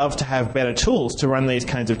really love to have better tools to run these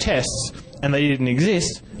kinds of tests, and they didn't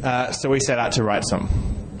exist, so we set out to write some.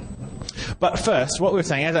 But first, what we were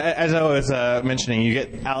saying, as I was mentioning, you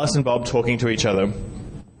get Alice and Bob talking to each other.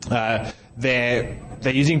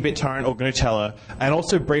 They're using BitTorrent or GNU, and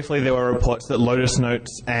also briefly there were reports that Lotus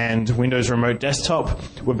Notes and Windows Remote Desktop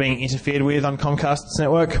were being interfered with on Comcast's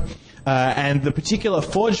network. And the particular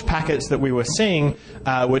forged packets that we were seeing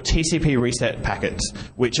were TCP reset packets,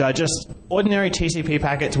 which are just ordinary TCP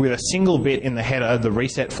packets with a single bit in the header, the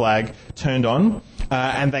reset flag, turned on,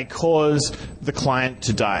 and they cause the client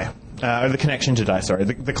to die. Or the connection to die, sorry.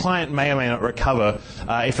 The client may or may not recover.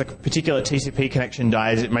 If a particular TCP connection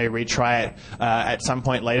dies, it may retry it at some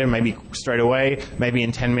point later, maybe straight away, maybe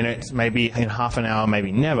in 10 minutes, maybe in half an hour,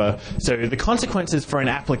 maybe never. So the consequences for an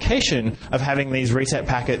application of having these reset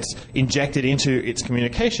packets injected into its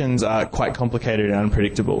communications are quite complicated and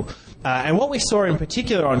unpredictable. And what we saw in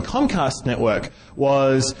particular on Comcast's network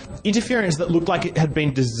was interference that looked like it had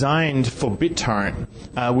been designed for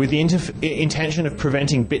BitTorrent with the intention of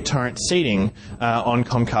preventing BitTorrent seeding on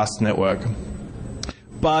Comcast's network.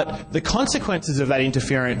 But the consequences of that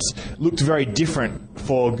interference looked very different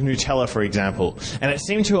for Gnutella, for example. And it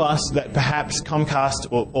seemed to us that perhaps Comcast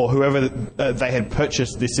or whoever they had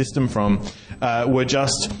purchased this system from were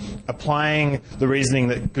just applying the reasoning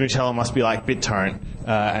that Gnutella must be like BitTorrent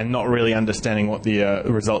and not really understanding what the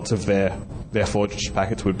results of their forged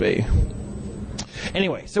packets would be.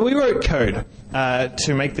 Anyway, so we wrote code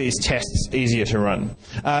to make these tests easier to run.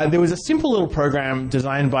 There was a simple little program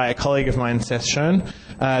designed by a colleague of mine, Seth Schoen,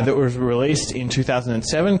 that was released in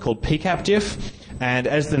 2007 called PCAPDiff. And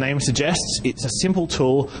as the name suggests, it's a simple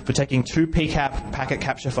tool for taking two PCAP packet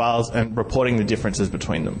capture files and reporting the differences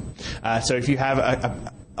between them. So if you have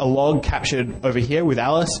a log captured over here with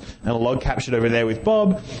Alice and a log captured over there with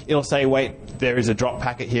Bob, it'll say, wait, there is a drop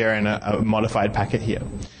packet here and a modified packet here.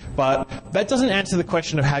 But that doesn't answer the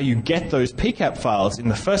question of how you get those PCAP files in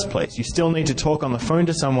the first place. You still need to talk on the phone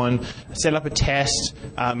to someone, set up a test,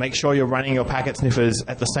 make sure you're running your packet sniffers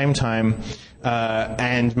at the same time,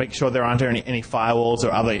 and make sure there aren't any firewalls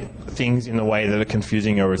or other things in the way that are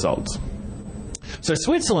confusing your results. So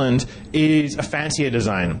Switzerland is a fancier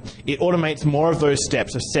design. It automates more of those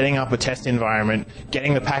steps of setting up a test environment,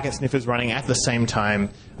 getting the packet sniffers running at the same time,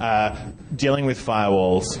 dealing with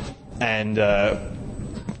firewalls, and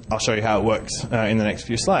I'll show you how it works in the next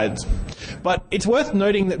few slides. But it's worth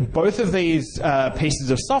noting that both of these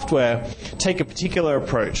pieces of software take a particular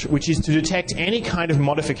approach, which is to detect any kind of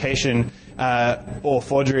modification or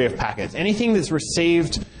forgery of packets. Anything that's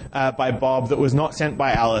received by Bob that was not sent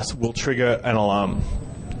by Alice will trigger an alarm.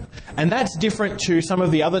 And that's different to some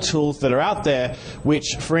of the other tools that are out there,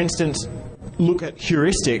 which, for instance, look at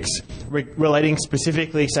heuristics relating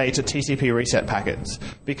specifically, say, to TCP reset packets.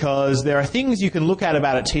 Because there are things you can look at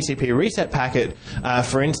about a TCP reset packet.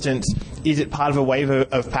 For instance, is it part of a wave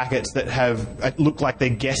of packets that have look like they're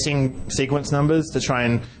guessing sequence numbers to try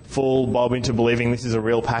and fool Bob into believing this is a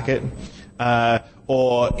real packet?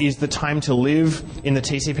 Or is the time to live in the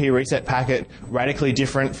TCP reset packet radically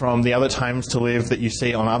different from the other times to live that you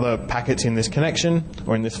see on other packets in this connection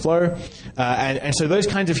or in this flow? And so those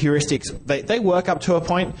kinds of heuristics, they work up to a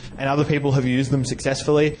point, and other people have used them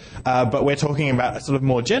successfully. But we're talking about a sort of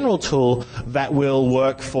more general tool that will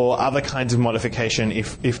work for other kinds of modification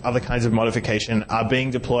if other kinds of modification are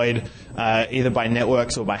being deployed either by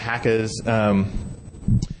networks or by hackers.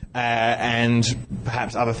 And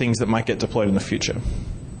perhaps other things that might get deployed in the future.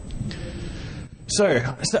 So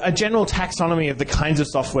a general taxonomy of the kinds of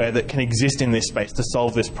software that can exist in this space to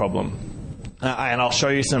solve this problem. And I'll show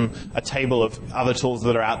you a table of other tools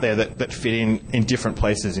that are out there that fit in different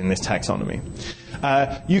places in this taxonomy.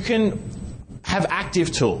 You can have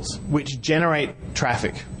active tools which generate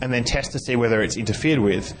traffic and then test to see whether it's interfered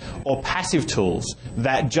with, or passive tools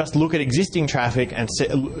that just look at existing traffic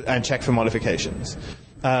and check for modifications.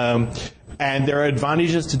 And there are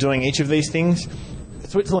advantages to doing each of these things.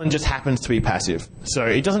 Switzerland just happens to be passive. So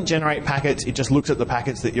it doesn't generate packets, it just looks at the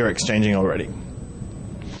packets that you're exchanging already.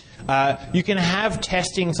 You can have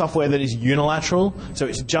testing software that is unilateral, so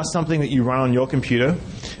it's just something that you run on your computer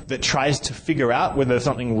that tries to figure out whether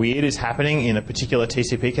something weird is happening in a particular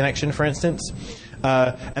TCP connection, for instance.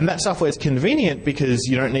 And that software is convenient because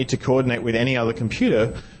you don't need to coordinate with any other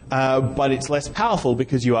computer, but it's less powerful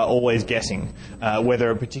because you are always guessing whether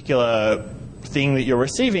a particular thing that you're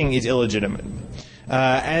receiving is illegitimate.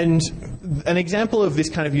 And an example of this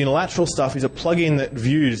kind of unilateral stuff is a plugin that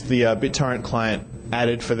views the BitTorrent client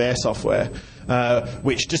added for their software,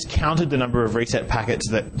 which just counted the number of reset packets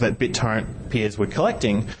that BitTorrent peers were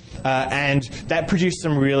collecting. And that produced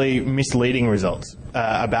some really misleading results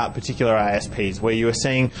about particular ISPs, where you were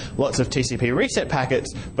seeing lots of TCP reset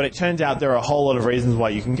packets, but it turns out there are a whole lot of reasons why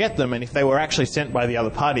you can get them, and if they were actually sent by the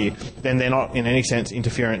other party, then they're not in any sense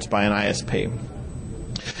interference by an ISP.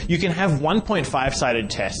 you can have 1.5-sided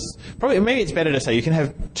tests. Maybe it's better to say you can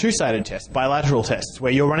have 2-sided tests, bilateral tests,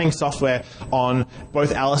 where you're running software on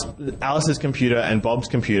both Alice's computer and Bob's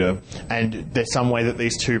computer, and there's some way that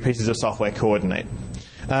these two pieces of software coordinate.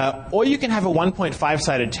 Or you can have a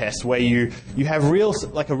 1.5-sided test where you have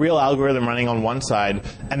a real algorithm running on one side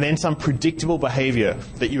and then some predictable behavior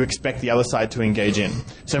that you expect the other side to engage in.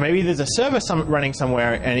 So maybe there's a server running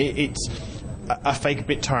somewhere and it's a fake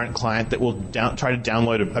BitTorrent client that will try to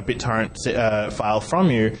download a BitTorrent file from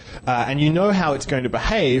you, and you know how it's going to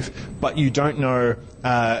behave, but you don't know,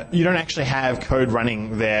 you don't actually have code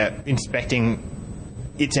running there inspecting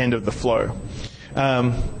its end of the flow.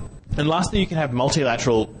 And lastly, you can have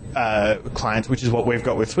multilateral clients, which is what we've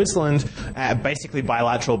got with Switzerland, basically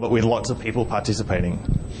bilateral, but with lots of people participating.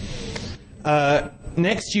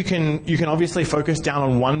 Next, you can obviously focus down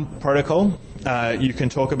on one protocol. You can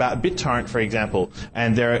talk about BitTorrent, for example,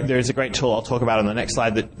 and there is a great tool I'll talk about on the next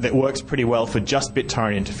slide that works pretty well for just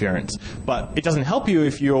BitTorrent interference. But it doesn't help you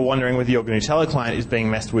if you're wondering whether your Gnutella client is being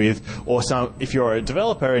messed with, or if you're a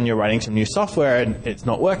developer and you're writing some new software and it's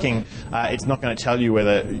not working, it's not going to tell you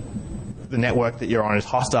whether the network that you're on is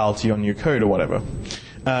hostile to your new code or whatever.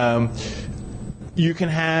 You can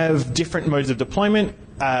have different modes of deployment.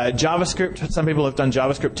 JavaScript, some people have done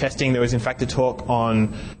JavaScript testing. There was in fact a talk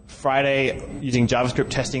on Friday using JavaScript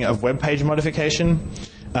testing of web page modification.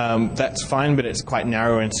 That's fine, but it's quite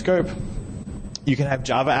narrow in scope. You can have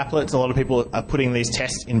Java applets. A lot of people are putting these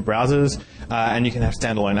tests in browsers, and you can have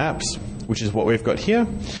standalone apps, which is what we've got here.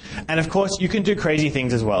 And of course, you can do crazy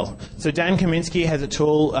things as well. So Dan Kaminsky has a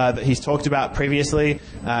tool that he's talked about previously.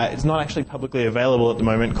 It's not actually publicly available at the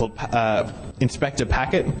moment, called Inspector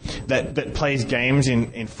Packet, that plays games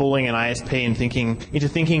in fooling an ISP and into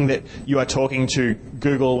thinking that you are talking to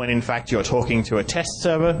Google when in fact you're talking to a test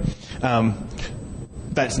server.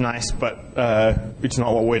 That's nice, but it's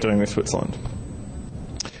not what we're doing with Switzerland.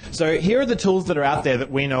 So here are the tools that are out there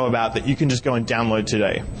that we know about that you can just go and download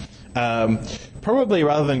today. Probably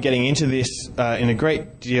rather than getting into this in a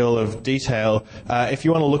great deal of detail, if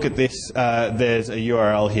you want to look at this, there's a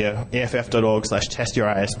URL here,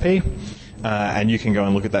 eff.org/testYourISP, and you can go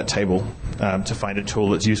and look at that table to find a tool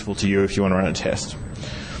that's useful to you if you want to run a test.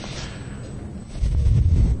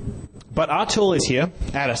 But our tool is here.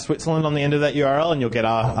 Add a Switzerland on the end of that URL and you'll get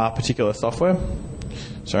our particular software.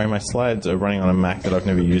 Sorry, my slides are running on a Mac that I've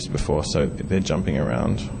never used before, so they're jumping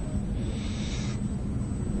around.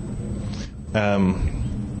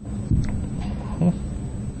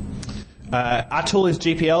 Our tool is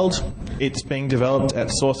GPL'd. It's being developed at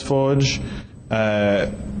SourceForge,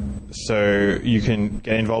 so you can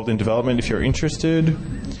get involved in development if you're interested.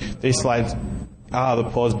 These slides, the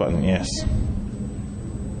pause button, yes.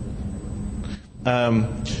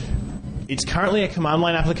 It's currently a command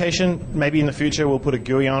line application. Maybe in the future we'll put a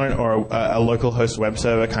GUI on it or a local host web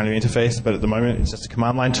server kind of interface, but at the moment it's just a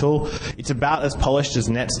command line tool. It's about as polished as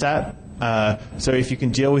Netstat. So if you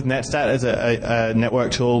can deal with Netstat as a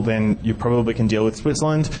network tool, then you probably can deal with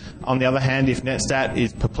Switzerland. On the other hand, if Netstat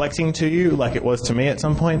is perplexing to you, like it was to me at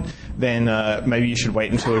some point, then maybe you should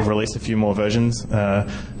wait until we've released a few more versions,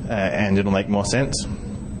 and it'll make more sense.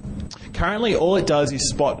 Currently, all it does is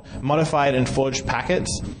spot modified and forged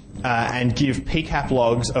packets and give PCAP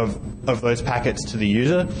logs of those packets to the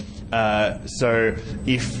user. So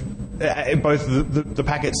if both the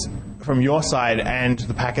packets from your side and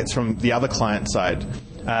the packets from the other client side.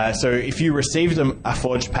 So if you received a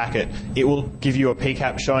forged packet, it will give you a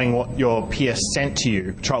PCAP showing what your peer sent to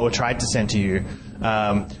you, or tried to send to you.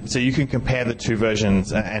 So you can compare the two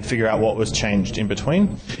versions and figure out what was changed in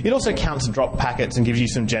between. It also counts drop packets and gives you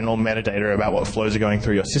some general metadata about what flows are going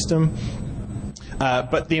through your system.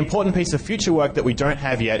 But the important piece of future work that we don't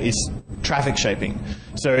have yet is traffic shaping.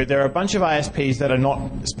 So there are a bunch of ISPs that are not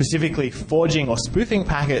specifically forging or spoofing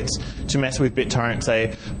packets to mess with BitTorrent,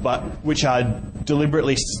 say, but which are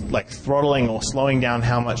deliberately throttling or slowing down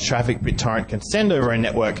how much traffic BitTorrent can send over a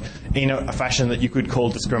network in a fashion that you could call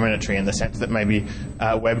discriminatory, in the sense that maybe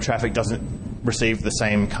web traffic doesn't receive the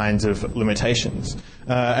same kinds of limitations.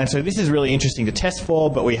 And so this is really interesting to test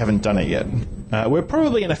for, but we haven't done it yet. We're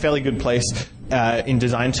probably in a fairly good place in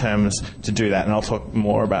design terms to do that, and I'll talk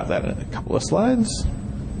more about that in a couple of slides.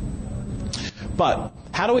 But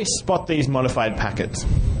how do we spot these modified packets?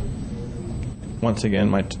 Once again,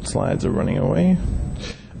 my slides are running away.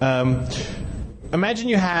 Imagine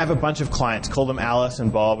you have a bunch of clients, call them Alice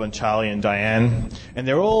and Bob and Charlie and Diane, and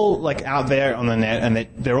they're all out there on the net, and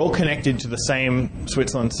they're all connected to the same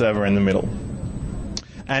Switzerland server in the middle.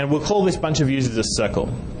 And we'll call this bunch of users a circle.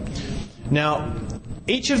 Now,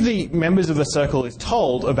 each of the members of the circle is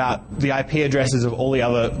told about the IP addresses of all the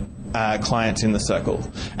other clients in the circle.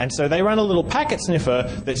 And so they run a little packet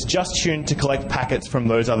sniffer that's just tuned to collect packets from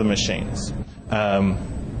those other machines.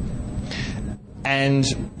 And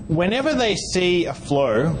whenever they see a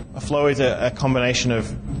flow is a combination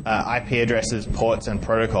of IP addresses, ports, and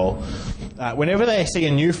protocol. Whenever they see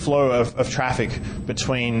a new flow of traffic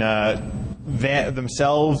between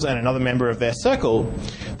themselves and another member of their circle,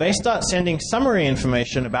 they start sending summary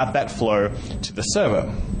information about that flow to the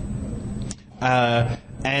server.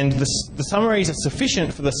 And the summaries are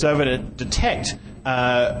sufficient for the server to detect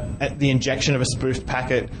the injection of a spoofed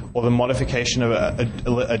packet or the modification of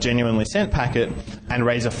a genuinely sent packet and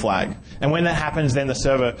raise a flag. And when that happens, then the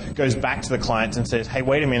server goes back to the client and says, hey,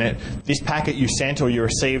 wait a minute, this packet you sent or you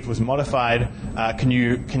received was modified. Can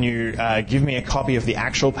you give me a copy of the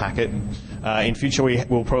actual packet? In future,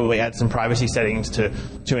 we'll probably add some privacy settings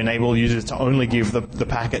to enable users to only give the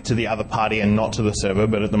packet to the other party and not to the server.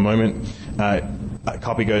 But at the moment, a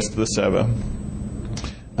copy goes to the server.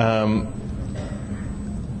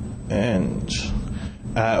 And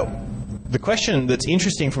the question that's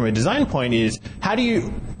interesting from a design point is, how do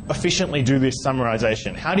you efficiently do this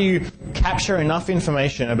summarization? How do you capture enough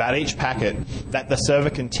information about each packet that the server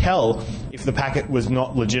can tell if the packet was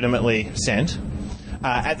not legitimately sent?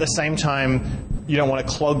 At the same time, you don't want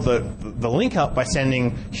to clog the link up by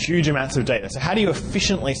sending huge amounts of data. So how do you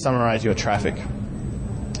efficiently summarize your traffic?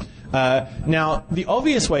 Now, the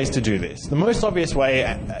obvious ways to do this, the most obvious way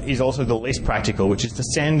is also the least practical, which is to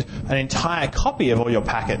send an entire copy of all your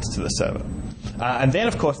packets to the server. And then,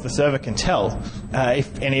 of course, the server can tell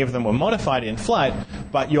if any of them were modified in flight,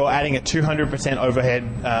 but you're adding a 200% overhead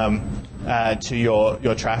to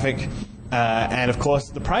your traffic. And, of course,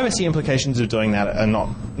 the privacy implications of doing that are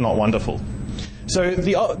not wonderful. So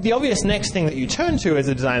the obvious next thing that you turn to as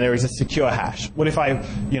a designer is a secure hash. What if I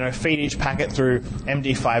feed each packet through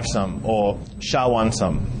MD5 sum or SHA-1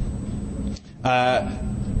 sum?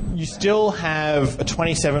 You still have a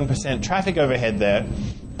 27% traffic overhead there,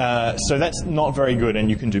 so that's not very good, and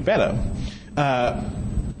you can do better.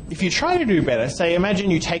 If you try to do better, say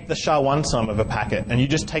imagine you take the SHA-1 sum of a packet and you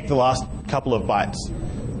just take the last couple of bytes.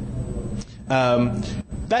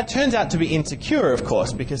 That turns out to be insecure, of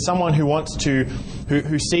course, because someone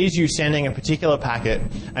who sees you sending a particular packet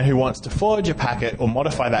and who wants to forge a packet or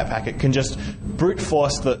modify that packet can just brute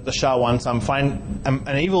force the SHA-1 sum, find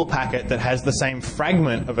an evil packet that has the same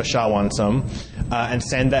fragment of a SHA-1 sum, and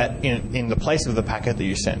send that in the place of the packet that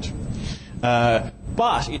you sent.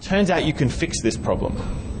 But it turns out you can fix this problem.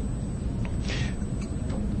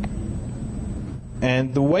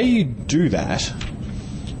 And the way you do that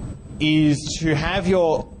is to have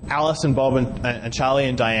your Alice and Bob and Charlie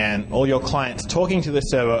and Diane, all your clients, talking to the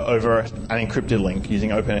server over an encrypted link using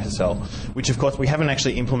OpenSSL, which of course we haven't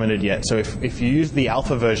actually implemented yet. So if you use the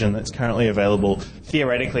alpha version that's currently available,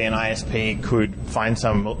 theoretically an ISP could find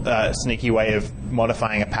some sneaky way of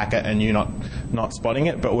modifying a packet and you not spotting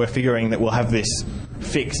it, but we're figuring that we'll have this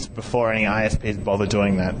fixed before any ISPs bother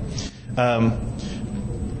doing that.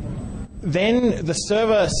 Then the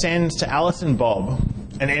server sends to Alice and Bob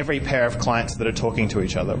and every pair of clients that are talking to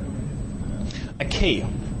each other a key,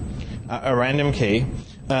 a random key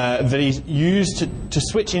that is used to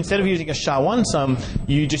switch. Instead of using a SHA-1 sum,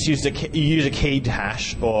 you just use a keyed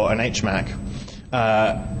hash or an HMAC,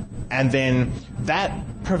 and then that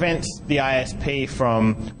prevents the ISP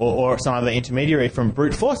from or some other intermediary from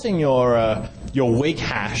brute forcing your weak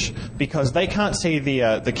hash, because they can't see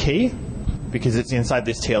the key, because it's inside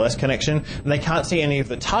this TLS connection, and they can't see any of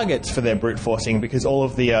the targets for their brute forcing because all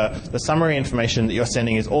of the summary information that you're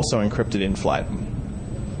sending is also encrypted in flight.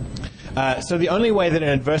 So the only way that an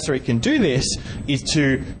adversary can do this is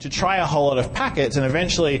to try a whole lot of packets, and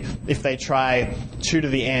eventually if they try 2 to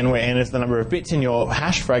the n, where n is the number of bits in your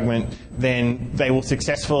hash fragment, then they will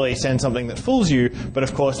successfully send something that fools you, but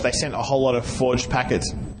of course they sent a whole lot of forged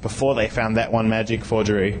packets before they found that one magic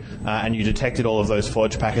forgery, and you detected all of those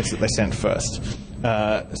forged packets that they sent first.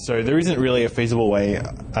 So there isn't really a feasible way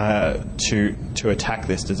to attack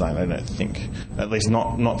this design, I don't think, at least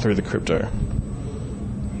not through the crypto.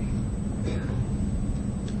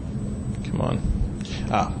 Come on.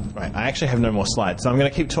 Right. I actually have no more slides, so I'm going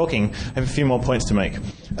to keep talking. I have a few more points to make.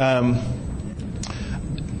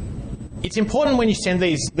 It's important when you send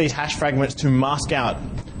these hash fragments to mask out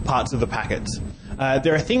parts of the packets.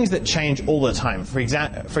 There are things that change all the time. For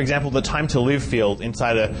example, the time to live field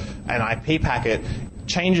inside an IP packet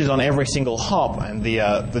changes on every single hop, and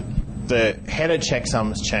the header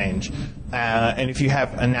checksums change. And if you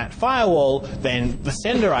have a NAT firewall, then the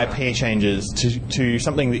sender IP changes to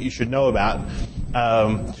something that you should know about.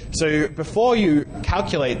 So before you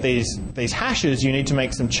calculate these hashes, you need to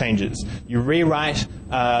make some changes. You rewrite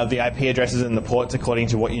the IP addresses and the ports according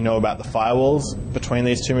to what you know about the firewalls between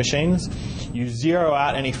these two machines. You zero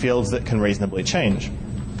out any fields that can reasonably change.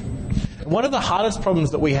 One of the hardest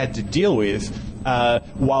problems that we had to deal with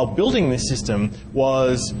while building this system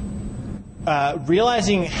was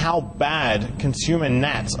realizing how bad consumer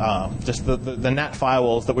NATs are, just the NAT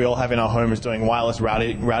firewalls that we all have in our homes doing wireless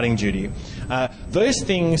routing duty. Those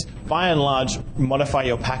things, by and large, modify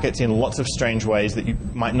your packets in lots of strange ways that you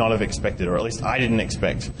might not have expected, or at least I didn't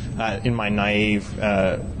expect in my naive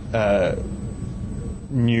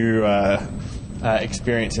new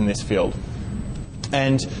experience in this field.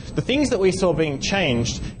 And the things that we saw being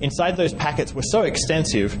changed inside those packets were so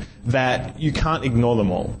extensive that you can't ignore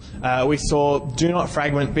them all. We saw do not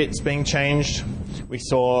fragment bits being changed. We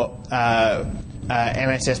saw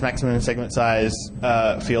MSS maximum segment size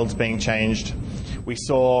fields being changed. We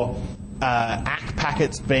saw ACK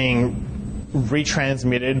packets being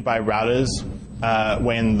retransmitted by routers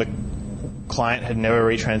when the client had never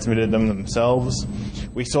retransmitted them themselves.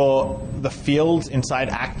 We saw the fields inside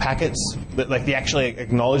ACK packets, like the actual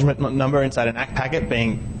acknowledgement number inside an ACK packet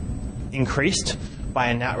being increased by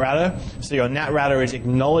a NAT router. So your NAT router is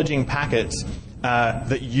acknowledging packets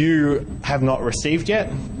that you have not received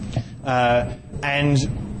yet. And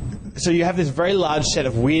so you have this very large set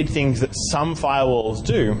of weird things that some firewalls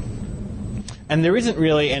do. And there isn't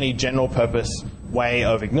really any general purpose way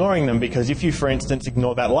of ignoring them, because if you, for instance,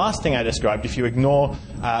 ignore that last thing I described, if you ignore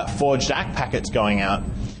forged ACK packets going out,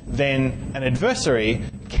 then an adversary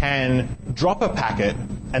can drop a packet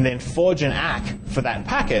and then forge an ACK for that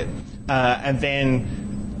packet, and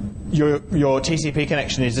then your TCP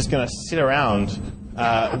connection is just going to sit around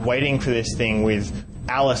waiting for this thing with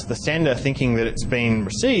Alice, the sender, thinking that it's been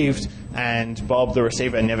received, and Bob, the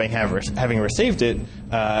receiver, never having received it.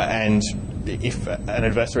 And if an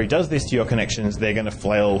adversary does this to your connections, they're going to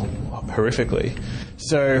flail horrifically.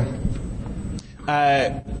 So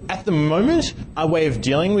at the moment, our way of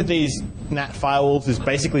dealing with these NAT firewalls is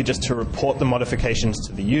basically just to report the modifications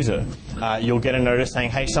to the user. You'll get a notice saying,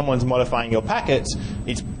 hey, someone's modifying your packets.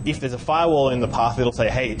 If there's a firewall in the path, it'll say,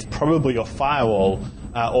 hey, it's probably your firewall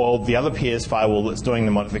or the other peer's firewall that's doing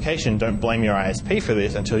the modification. Don't blame your ISP for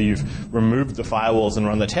this until you've removed the firewalls and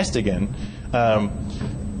run the test again.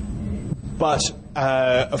 But,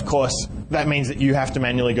 of course, that means that you have to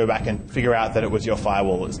manually go back and figure out that it was your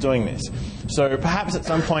firewall that's doing this. So perhaps at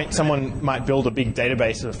some point someone might build a big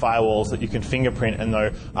database of firewalls that you can fingerprint and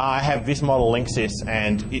know, I have this model Linksys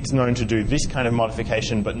and it's known to do this kind of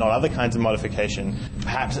modification but not other kinds of modification.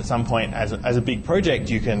 Perhaps at some point as a big project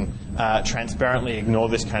you can transparently ignore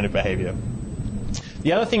this kind of behavior.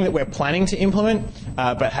 The other thing that we're planning to implement,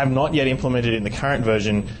 but have not yet implemented in the current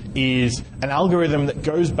version, is an algorithm that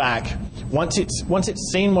goes back once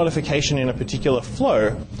it's seen modification in a particular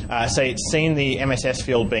flow. Say it's seen the MSS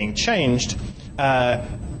field being changed,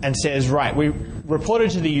 and says, right, we reported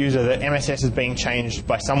to the user that MSS is being changed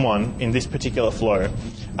by someone in this particular flow.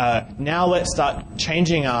 Now let's start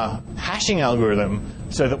changing our hashing algorithm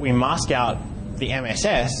so that we mask out the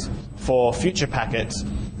MSS for future packets,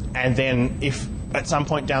 and then if at some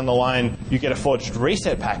point down the line you get a forged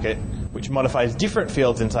reset packet which modifies different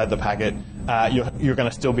fields inside the packet, you're going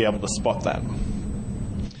to still be able to spot that.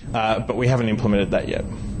 But we haven't implemented that yet.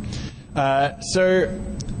 So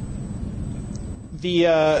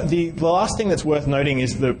the last thing that's worth noting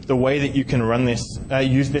is the way that you can run this,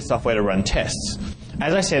 use this software to run tests.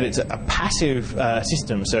 As I said, it's a passive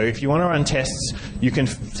system, so if you want to run tests, you can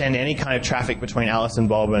send any kind of traffic between Alice and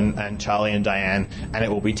Bob and Charlie and Diane, and it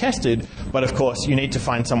will be tested. But of course, you need to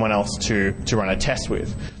find someone else to run a test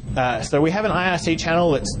with. So we have an IRC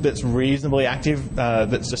channel that's reasonably active,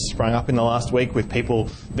 that's just sprung up in the last week with people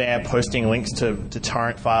there posting links to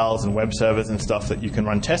torrent files and web servers and stuff that you can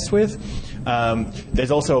run tests with.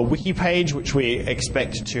 There's also a wiki page which we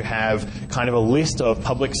expect to have kind of a list of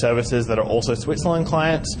public services that are also Switzerland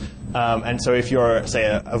clients. And so if you're, say,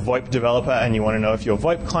 a VoIP developer and you want to know if your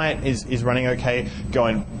VoIP client is running okay, go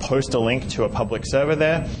and post a link to a public server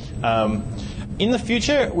there. In the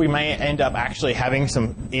future, we may end up actually having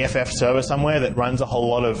some EFF server somewhere that runs a whole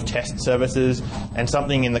lot of test services and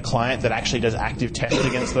something in the client that actually does active tests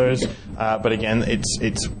against those. But again,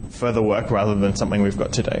 it's further work rather than something we've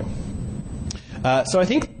got today. So I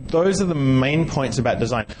think those are the main points about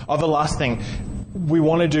design. Oh, the last thing, we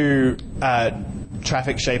want to do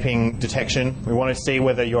traffic shaping detection. We want to see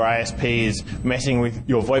whether your ISP is messing with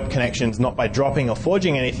your VoIP connections, not by dropping or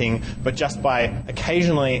forging anything, but just by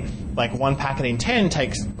occasionally, like one packet in 10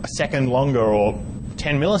 takes a second longer or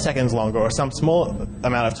 10 milliseconds longer or some small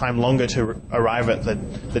amount of time longer to arrive at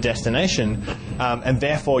the destination, and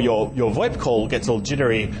therefore your VoIP call gets all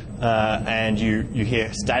jittery and you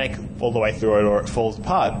hear static all the way through it, or it falls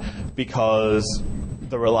apart because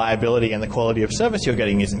the reliability and the quality of service you're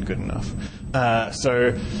getting isn't good enough.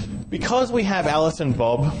 So because we have Alice and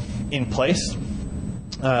Bob in place,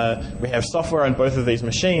 we have software on both of these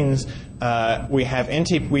machines. We have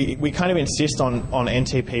NTP. We kind of insist on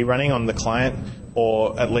NTP running on the client,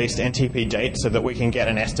 or at least NTP date, so that we can get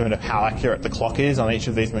an estimate of how accurate the clock is on each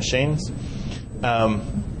of these machines.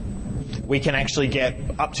 We can actually get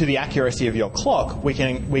up to the accuracy of your clock. We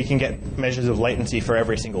can get measures of latency for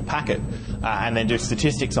every single packet, and then do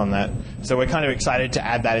statistics on that. So we're kind of excited to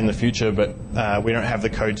add that in the future, but we don't have the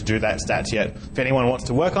code to do that stats yet. If anyone wants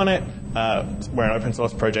to work on it, we're an open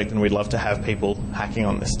source project, and we'd love to have people hacking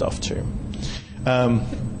on this stuff too.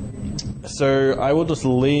 So I will just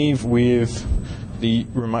leave with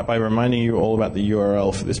by reminding you all about the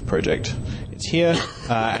URL for this project. It's here,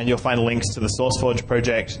 and you'll find links to the SourceForge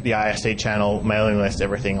project, the ISC channel, mailing list,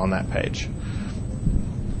 everything on that page.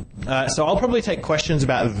 So I'll probably take questions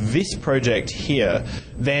about this project here.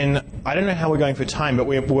 Then I don't know how we're going for time, but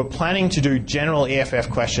we're planning to do general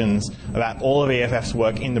EFF questions about all of EFF's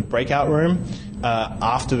work in the breakout room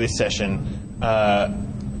after this session.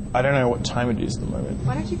 I don't know what time it is at the moment.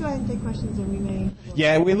 Why don't you go ahead and take questions, and we may...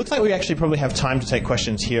 Yeah, it looks like we actually probably have time to take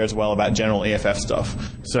questions here as well about general EFF stuff.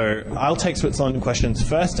 So I'll take Switzerland questions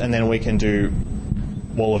first, and then we can do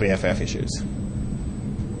all of EFF issues.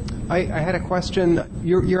 I had a question.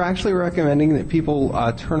 You're actually recommending that people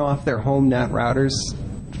turn off their home NAT routers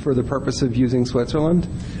for the purpose of using Switzerland?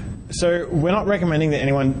 So we're not recommending that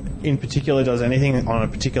anyone in particular does anything on a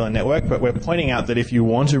particular network, but we're pointing out that if you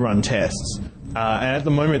want to run tests, and at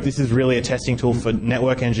the moment this is really a testing tool for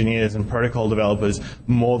network engineers and protocol developers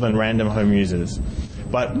more than random home users.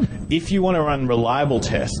 But if you want to run reliable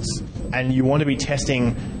tests and you want to be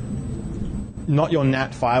testing not your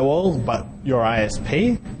NAT firewall, but your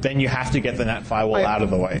ISP, then you have to get the NAT firewall out of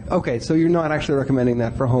the way. Okay, so you're not actually recommending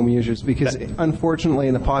that for home users, because unfortunately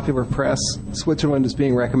in the popular press, Switzerland is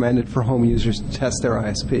being recommended for home users to test their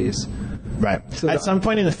ISPs. Right. So at some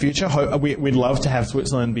point in the future, we'd love to have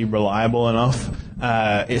Switzerland be reliable enough,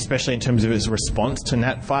 especially in terms of its response to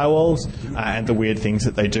NAT firewalls and the weird things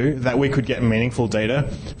that they do, that we could get meaningful data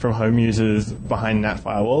from home users behind NAT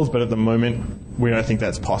firewalls, but at the moment, we don't think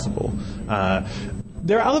that's possible.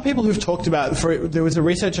 There are other people who've talked about, there was a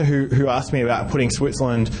researcher who asked me about putting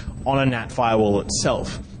Switzerland on a NAT firewall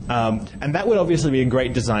itself. And that would obviously be a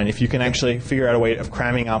great design if you can actually figure out a way of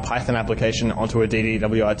cramming our Python application onto a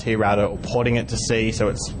DDWRT router or porting it to C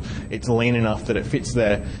so it's lean enough that it fits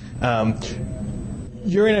there.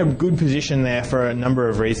 You're in a good position there for a number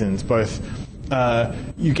of reasons. Both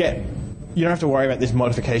you don't have to worry about this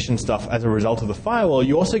modification stuff as a result of the firewall.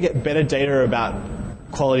 You also get better data about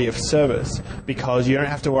quality of service because you don't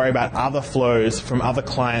have to worry about other flows from other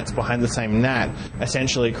clients behind the same NAT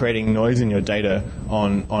essentially creating noise in your data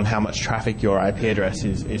on how much traffic your IP address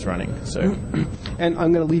is running. So, and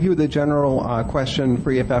I'm going to leave you with a general question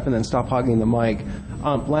for EFF and then stop hogging the mic.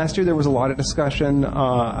 Last year there was a lot of discussion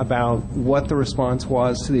about what the response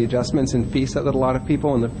was to the adjustments in FISA that a lot of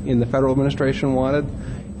people in the federal administration wanted,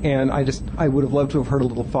 and I would have loved to have heard a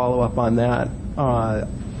little follow-up on that.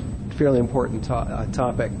 Fairly important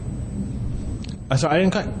topic. So I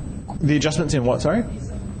didn't quite, the adjustments in what, sorry?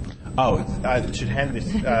 Oh, I should hand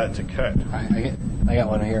this to Kurt. I got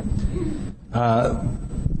one here.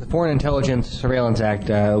 The Foreign Intelligence Surveillance Act,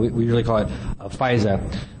 we usually call it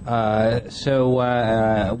FISA. So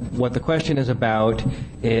what the question is about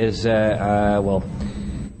is, well,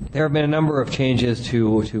 there have been a number of changes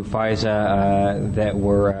to FISA that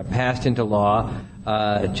were passed into law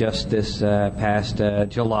just this past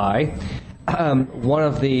July. One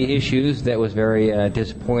of the issues that was very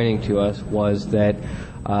disappointing to us was that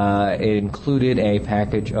it included a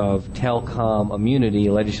package of telecom immunity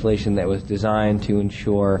legislation that was designed to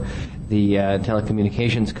ensure the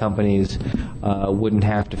telecommunications companies wouldn't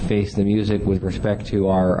have to face the music with respect to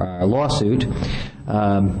our lawsuit.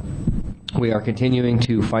 We are continuing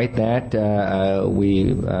to fight that.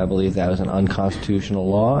 We believe that was an unconstitutional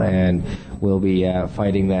law, and we'll be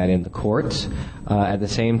fighting that in the courts. At the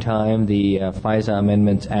same time, the FISA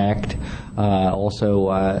Amendments Act also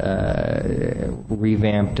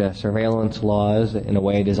revamped surveillance laws in a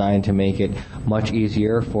way designed to make it much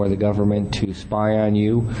easier for the government to spy on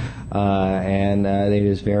you, and it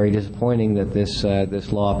is very disappointing that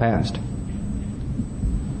this law passed.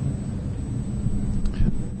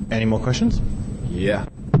 Any more questions? Yeah.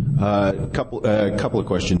 Couple of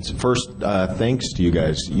questions. First, thanks to you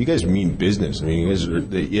guys. You guys mean business. I mean, you guys are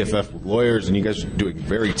the EFF lawyers, and you guys are doing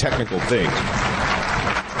very technical things.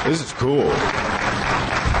 This is cool.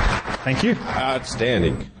 Thank you.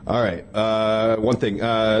 Outstanding. All right. One thing.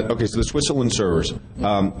 Okay, so the Switzerland servers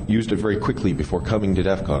used it very quickly before coming to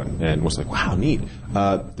DEF CON and was like, wow, neat.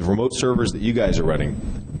 The remote servers that you guys are running,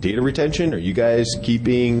 data retention? Are you guys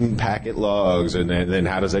keeping packet logs? And then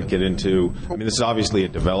how does that get into... I mean, this is obviously a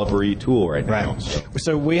developer-y tool right now.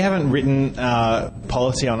 So we haven't written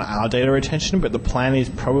policy on our data retention, but the plan is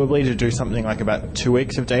probably to do something like about 2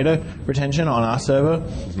 weeks of data retention on our server,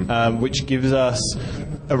 which gives us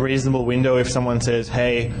a reasonable window if someone says,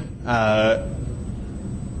 hey,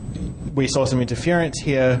 we saw some interference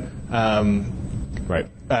here. Can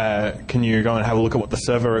you go and have a look at what the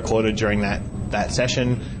server recorded during that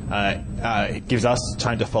session? It gives us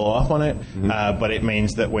time to follow up on it, but it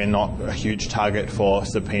means that we're not a huge target for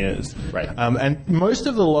subpoenas. And most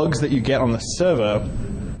of the logs that you get on the server,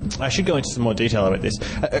 I should go into some more detail about this.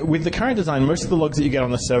 With the current design, most of the logs that you get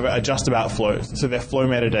on the server are just about flows. So they're flow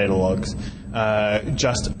metadata logs.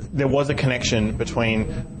 There was a connection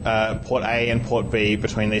between port A and port B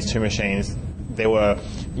between these two machines. There were,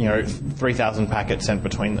 3,000 packets sent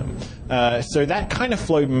between them. So that kind of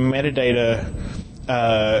flow metadata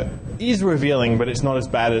is revealing, but it's not as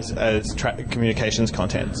bad as communications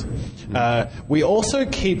contents. We also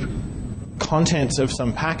keep contents of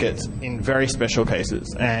some packets in very special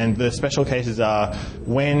cases, and the special cases are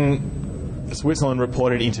when Switzerland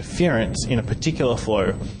reported interference in a particular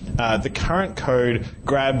flow. The current code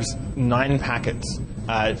grabs 9 packets,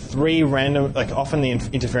 3 random, often the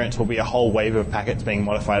interference will be a whole wave of packets being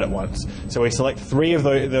modified at once. So we select 3 of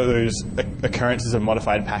those occurrences of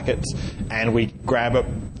modified packets, and we grab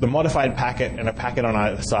the modified packet and a packet on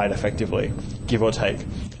either side effectively, give or take.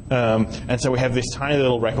 And so we have this tiny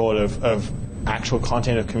little record of actual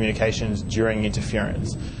content of communications during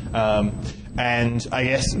interference. And I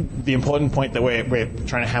guess the important point that we're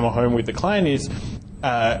trying to hammer home with the client is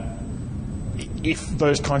if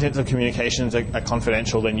those contents of communications are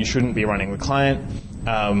confidential, then you shouldn't be running the client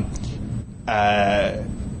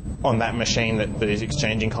on that machine that is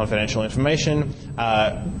exchanging confidential information.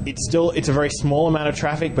 It's a very small amount of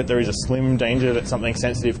traffic, but there is a slim danger that something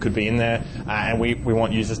sensitive could be in there, and we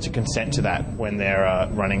want users to consent to that when they're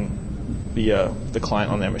running the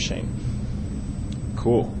client on their machine.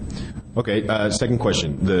 Cool. Okay, second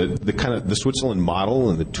question. The kind of the Switzerland model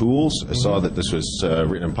and the tools. I saw that this was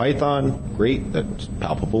written in Python. Great, that's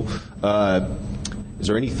palpable. Is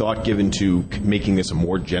there any thought given to making this a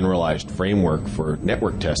more generalized framework for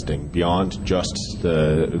network testing beyond just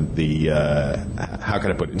the how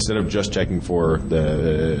can I put it? Instead of just checking for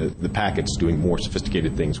the packets, doing more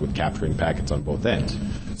sophisticated things with capturing packets on both ends?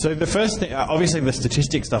 So the first thing, obviously the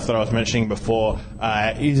statistics stuff that I was mentioning before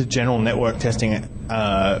is general network testing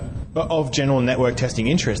of general network testing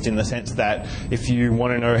interest, in the sense that if you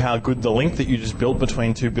want to know how good the link that you just built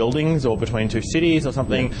between 2 buildings or between 2 cities or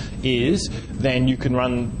something is, then you can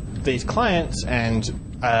run these clients, and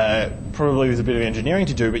probably there's a bit of engineering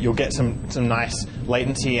to do, but you'll get some nice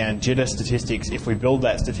latency and jitter statistics if we build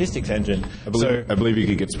that statistics engine. I believe you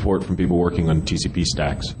could get support from people working on TCP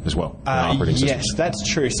stacks as well. Yes, that's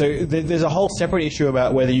true. So there's a whole separate issue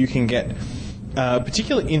about whether you can get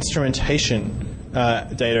particular instrumentation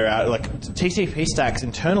data out. Like TCP stacks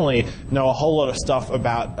internally know a whole lot of stuff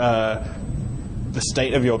about the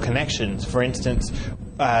state of your connections. For instance,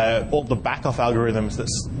 all the back-off algorithms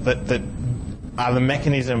that are the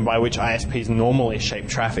mechanism by which ISPs normally shape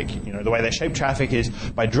traffic. The way they shape traffic is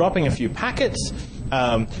by dropping a few packets.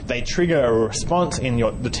 They trigger a response in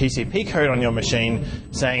the TCP code on your machine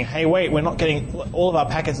saying, hey, wait, we're not getting all of our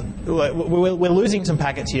packets, we're losing some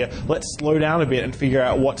packets here. Let's slow down a bit and figure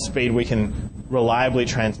out what speed we can reliably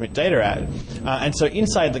transmit data at. And so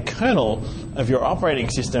inside the kernel of your operating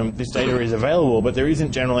system, this data is available, but there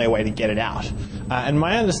isn't generally a way to get it out. And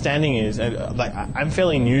my understanding is, I'm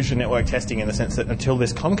fairly new to network testing in the sense that until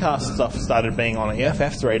this Comcast stuff started being on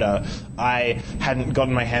EFF's radar, I hadn't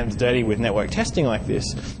gotten my hands dirty with network testing like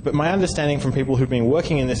this. But my understanding from people who've been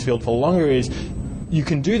working in this field for longer is you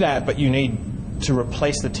can do that, but you need to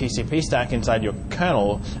replace the TCP stack inside your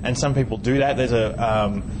kernel, and some people do that. There's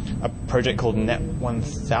a project called Net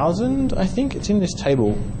 1000, I think. It's in this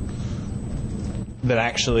table that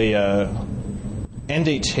actually...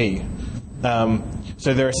 NDT.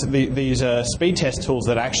 So there are these speed test tools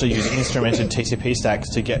that actually use instrumented TCP stacks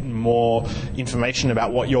to get more information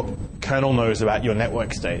about what your kernel knows about your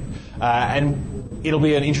network state. And it'll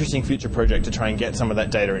be an interesting future project to try and get some of that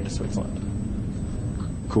data into Switzerland.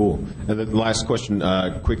 Cool. And then the last question,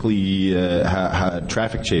 quickly,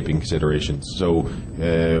 traffic shaping considerations. So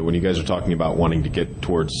when you guys are talking about wanting to get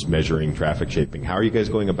towards measuring traffic shaping, how are you guys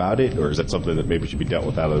going about it? Or is that something that maybe should be dealt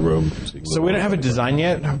with out of the room? So we don't have a design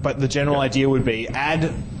yet, but the general idea would be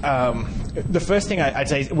the first thing I'd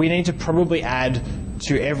say is we need to probably add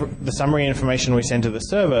to the summary information we send to the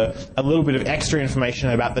server a little bit of extra information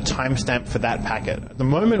about the timestamp for that packet. At the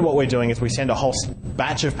moment, what we're doing is we send a whole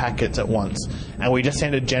batch of packets at once, and we just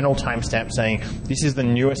send a general timestamp saying this is the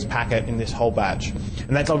newest packet in this whole batch.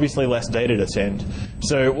 And that's obviously less data to send.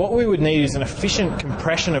 So what we would need is an efficient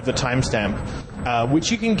compression of the timestamp, which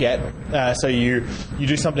you can get. So you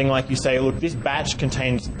do something like you say, look, this batch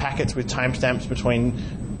contains packets with timestamps between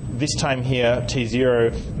this time here,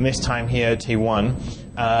 T0, and this time here, T1.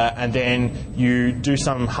 And then you do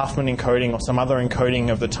some Huffman encoding or some other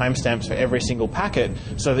encoding of the timestamps for every single packet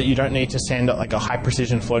so that you don't need to send like a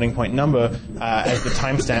high-precision floating point number as the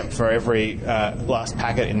timestamp for every last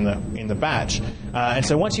packet in the batch. And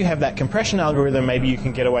so once you have that compression algorithm, maybe you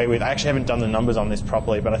can get away with, I actually haven't done the numbers on this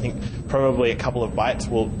properly, but I think probably a couple of bytes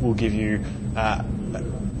will give you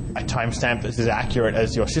a timestamp that's as accurate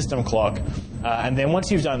as your system clock. And then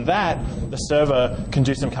once you've done that, the server can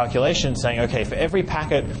do some calculations saying, okay, for every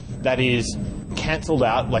packet that is cancelled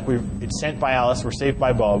out, like it's sent by Alice, received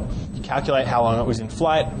by Bob, you calculate how long it was in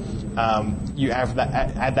flight, you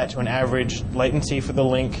add that to an average latency for the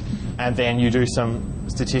link, and then you do some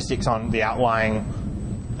statistics on the outlying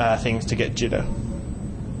things to get jitter.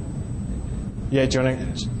 Yeah, do you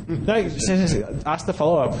want to... No, ask the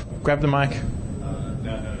follow-up. Grab the mic.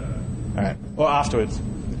 All right. Or afterwards.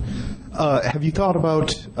 Have you thought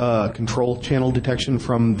about control channel detection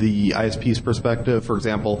from the ISP's perspective? For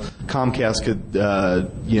example, Comcast could,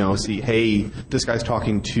 see, hey, this guy's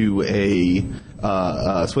talking to a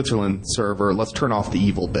Switzerland server. Let's turn off the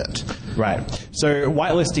evil bit. Right. So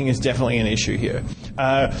whitelisting is definitely an issue here.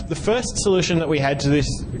 The first solution that we had to this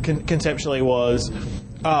conceptually was,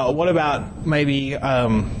 what about maybe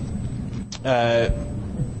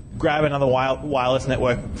grab another wireless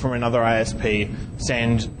network from another ISP,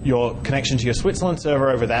 send your connection to your Switzerland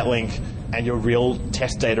server over that link, and your real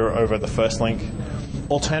test data over the first link.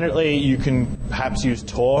 Alternatively, you can perhaps use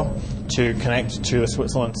Tor to connect to the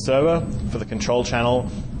Switzerland server for the control channel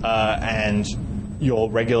and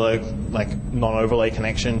your regular non-overlay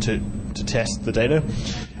connection to test the data.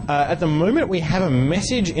 At the moment, we have a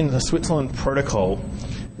message in the Switzerland protocol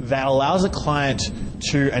that allows a client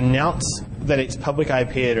to announce that its public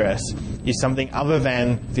IP address is something other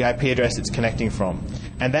than the IP address it's connecting from.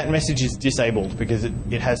 And that message is disabled because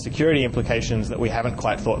it has security implications that we haven't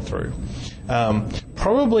quite thought through.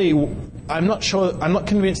 Probably, I'm not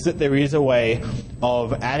convinced that there is a way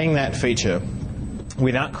of adding that feature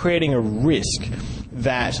without creating a risk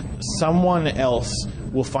that someone else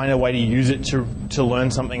will find a way to use it to learn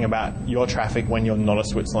something about your traffic when you're not a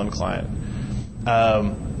Switzerland client.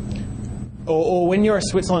 Or when you're a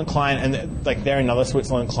Switzerland client and they're another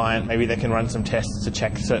Switzerland client, maybe they can run some tests to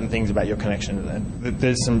check certain things about your connection. And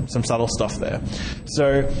there's some subtle stuff there.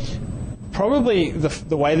 So probably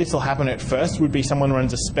the way this will happen at first would be someone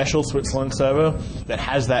runs a special Switzerland server that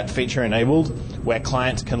has that feature enabled, where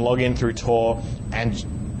clients can log in through Tor and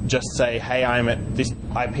just say, hey, I'm at this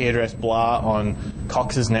IP address blah on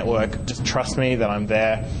Cox's network. Just trust me that I'm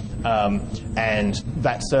there. And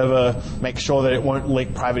that server makes sure that it won't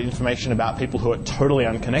leak private information about people who are totally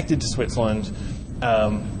unconnected to Switzerland.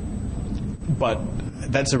 But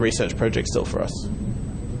that's a research project still for us.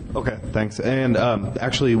 Okay, thanks. And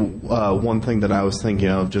actually, one thing that I was thinking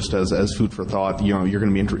of, just as food for thought, you're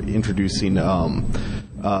going to be introducing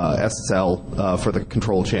SSL for the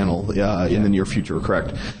control channel in the near future,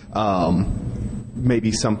 correct?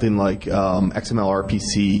 Maybe something like XML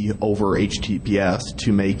RPC over HTTPS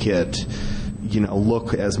to make it,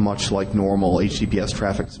 look as much like normal HTTPS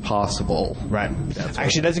traffic as possible. Right.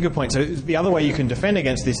 Actually, that's a good point. So the other way you can defend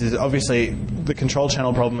against this is obviously the control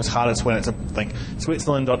channel problem is hardest when it's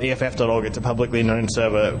Switzerland.eff.org. It's a publicly known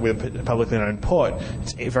server with a publicly known port.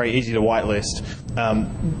 It's very easy to whitelist.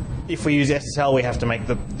 If we use SSL, we have to make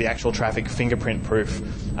the actual traffic fingerprint proof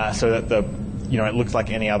so that it looks like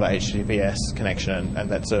any other HTTPS connection, and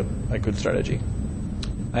that's a good strategy.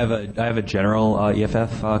 I have a general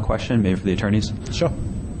EFF question, maybe for the attorneys. Sure.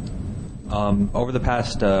 Over the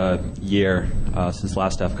past year, since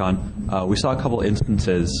last DEF CON, we saw a couple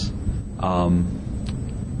instances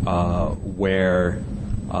where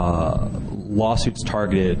lawsuits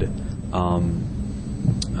targeted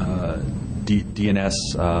DNS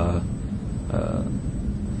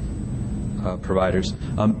providers.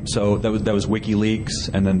 So that was WikiLeaks,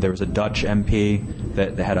 and then there was a Dutch MP,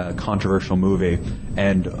 that had a controversial movie,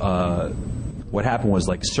 and what happened was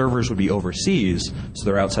like servers would be overseas, so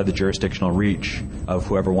they're outside the jurisdictional reach of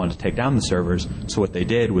whoever wanted to take down the servers. So what they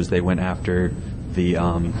did was they went after the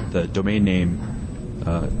domain name.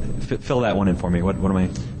 Fill that one in for me. What am I?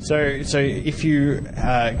 So if you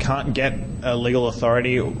can't get a legal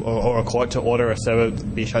authority or a court to order a server to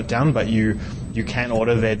be shut down, but you can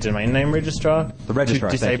order their domain name registrar, to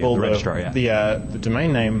disable the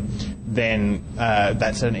domain name, then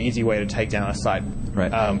that's an easy way to take down a site.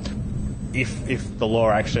 Right. If the law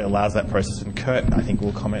actually allows that process, and Kurt, I think,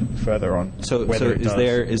 will comment further on. So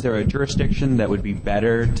is there a jurisdiction that would be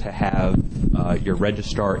better to have your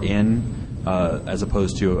registrar in as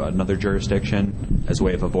opposed to another jurisdiction as a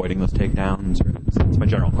way of avoiding those takedowns? That's my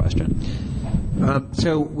general question.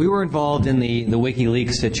 So we were involved in the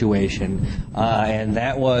WikiLeaks situation, and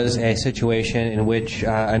that was a situation in which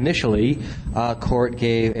initially court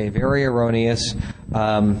gave a very erroneous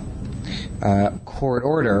court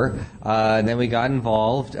order. Then we got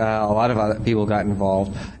involved. A lot of other people got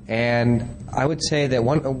involved, and I would say that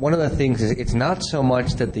one of the things is it's not so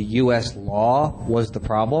much that the U.S. law was the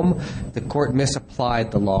problem. The court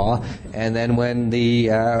misapplied the law, and then when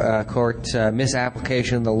the court's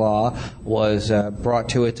misapplication of the law was brought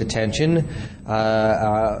to its attention,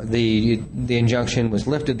 the injunction was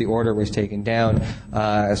lifted, the order was taken down,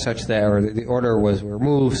 such that, or the order was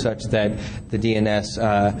removed, such that the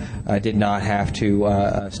DNS did not have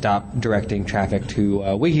to stop directing traffic to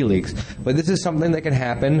WikiLeaks. But this is something that can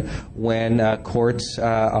happen when courts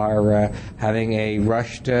are having a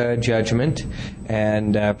rushed judgment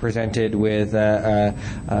and presented with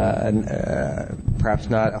perhaps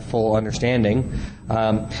not a full understanding.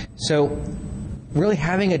 So really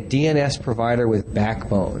having a DNS provider with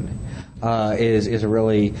backbone is a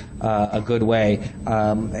really a good way.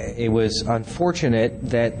 It was unfortunate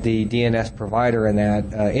that the DNS provider in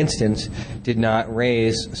that instance did not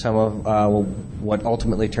raise some of what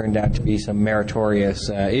ultimately turned out to be some meritorious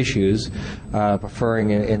issues, preferring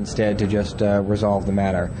instead to just resolve the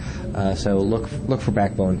matter. So look for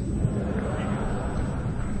backbone.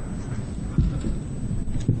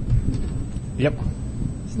 Yep.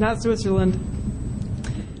 It's not Switzerland.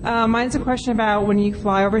 Mine's a question about when you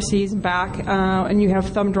fly overseas and back, and you have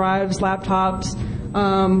thumb drives, laptops,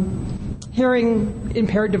 hearing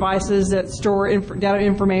impaired devices that store data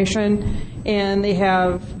information, and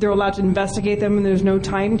they're allowed to investigate them, and there's no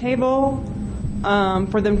timetable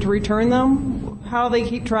for them to return them. How do they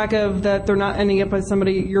keep track of that they're not ending up as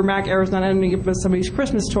your Mac Air is not ending up as somebody's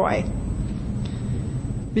Christmas toy?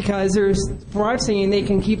 Because from what I've seen, they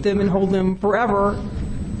can keep them and hold them forever.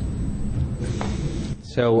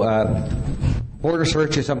 So border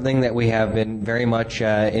search is something that we have been very much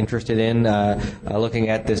interested in, looking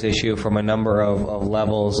at this issue from a number of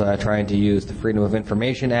levels, trying to use the Freedom of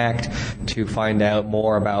Information Act to find out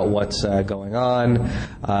more about what's going on,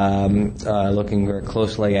 looking very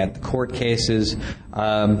closely at the court cases.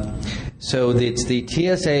 So it's the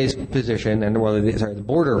TSA's position, the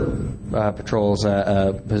Border Patrol's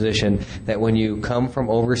position, that when you come from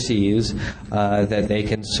overseas, that they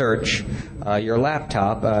can search your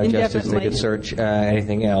laptop just as they could search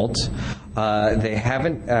anything else. They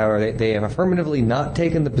haven't, or they have affirmatively not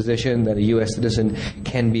taken the position that a U.S. citizen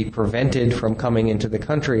can be prevented from coming into the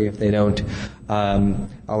country if they don't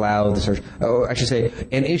allow the search. Oh, I should say,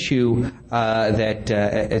 an issue that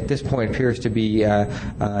at this point appears to be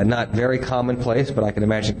not very commonplace, but I can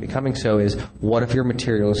imagine becoming so, is what if your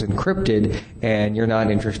material is encrypted and you're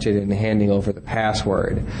not interested in handing over the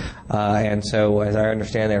password? And so, as I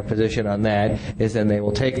understand their position on that, is then they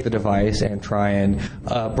will take the device and try and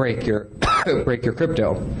break your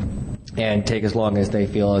crypto, and take as long as they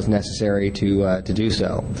feel is necessary to do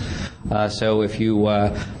so. So if you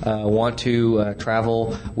want to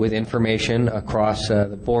travel with information across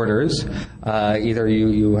the borders, either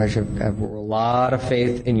you have a lot of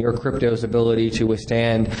faith in your crypto's ability to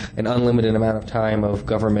withstand an unlimited amount of time of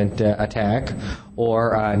government attack,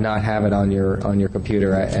 or not have it on your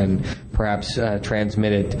computer and perhaps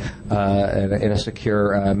transmit it in a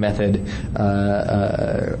secure method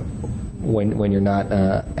when you're not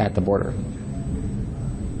at the border.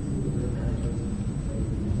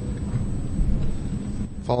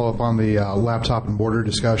 Follow up on the laptop and border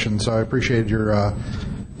discussion. So I appreciated your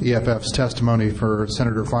EFF's testimony for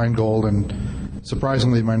Senator Feingold, and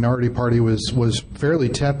surprisingly, the minority party was fairly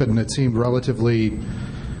tepid, and it seemed relatively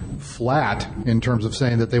flat in terms of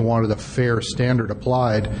saying that they wanted a fair standard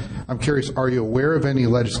applied. I'm curious, are you aware of any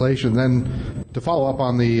legislation? Then to follow up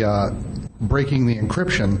on the breaking the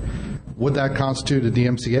encryption, would that constitute a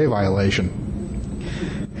DMCA violation?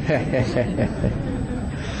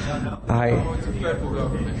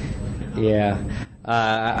 Yeah.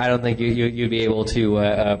 I don't think you'd be able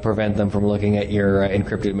to prevent them from looking at your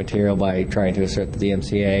encrypted material by trying to assert the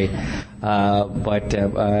DMCA.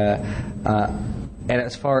 And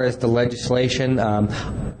as far as the legislation,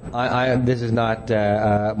 this is not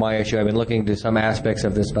my issue. I've been looking into some aspects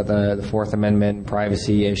of this about the Fourth Amendment and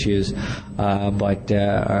privacy issues, but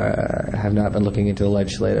have not been looking into the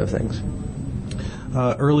legislative things.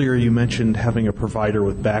 Earlier you mentioned having a provider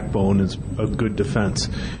with backbone is a good defense.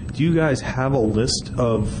 Do you guys have a list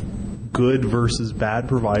of good versus bad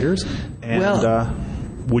providers?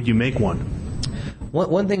 And would you make one?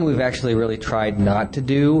 One thing we've actually really tried not to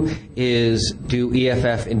do is do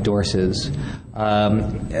EFF endorses.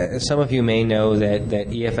 Some of you may know that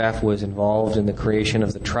EFF was involved in the creation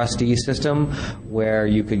of the trustee system, where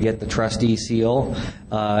you could get the trustee seal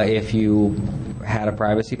if you had a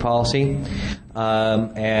privacy policy.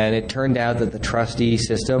 And it turned out that the trustee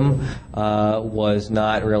system was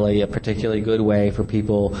not really a particularly good way for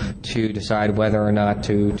people to decide whether or not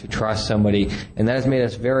to trust somebody, and that has made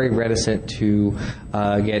us very reticent to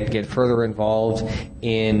get further involved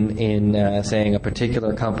in saying a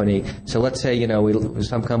particular company. So let's say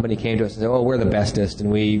some company came to us and said, "Oh, we're the bestest,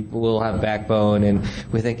 and we will have backbone," and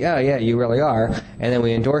we think, "Oh, yeah, you really are," and then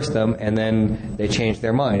we endorse them, and then they change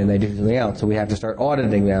their mind and they do something else. So we have to start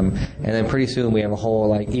auditing them, and then pretty soon we have a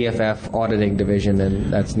whole EFF auditing division,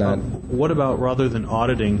 and that's not. What about, rather than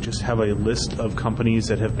auditing, just have a list of companies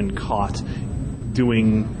that have been caught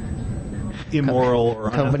doing immoral or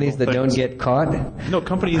companies that don't get caught? No,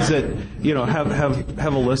 companies that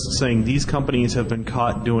have a list saying these companies have been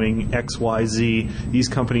caught doing XYZ. These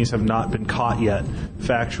companies have not been caught yet.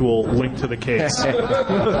 Factual link to the case.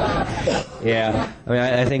 Yeah, I mean,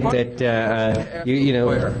 I think that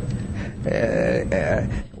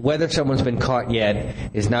whether someone's been caught yet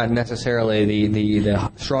is not necessarily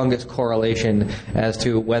the strongest correlation as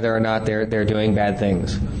to whether or not they're doing bad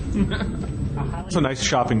things. It's a nice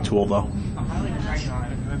shopping tool, though.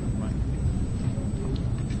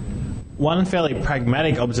 One fairly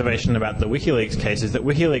pragmatic observation about the WikiLeaks case is that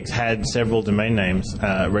WikiLeaks had several domain names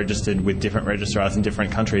registered with different registrars in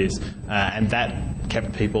different countries, and that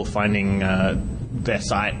kept people finding their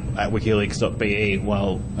site at wikileaks.be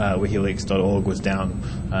while wikileaks.org was down.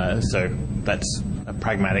 So that's a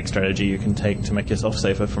pragmatic strategy you can take to make yourself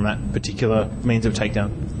safer from that particular means of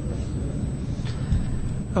takedown.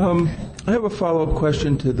 I have a follow-up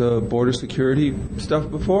question to the border security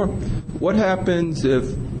stuff before. What happens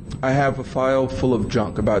if I have a file full of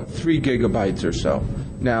junk, about 3 gigabytes or so?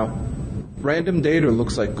 Now, random data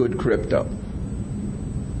looks like good crypto,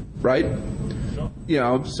 right?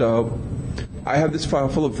 So I have this file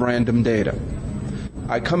full of random data.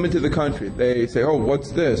 I come into the country. They say, "Oh,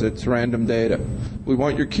 what's this?" It's random data. "We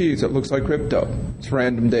want your keys. It looks like crypto." It's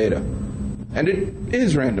random data. And it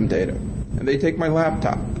is random data. And they take my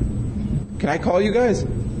laptop. Can I call you guys?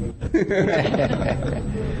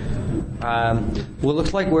 Well, it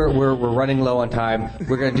looks like we're running low on time.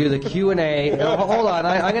 We're going to do the Q&A. Hold on,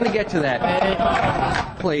 I'm going to get to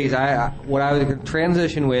that. Please, what I was going to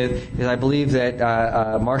transition with is I believe that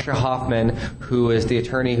Marcia Hoffman, who is the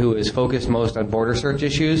attorney who is focused most on border search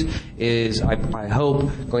issues, is, I hope,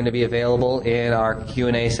 going to be available in our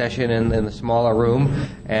Q&A session in the smaller room.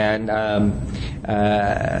 And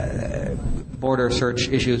border search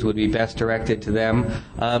issues would be best directed to them.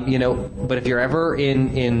 But if you're ever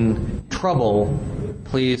in trouble,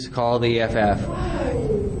 please call the EFF.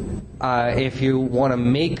 If you want to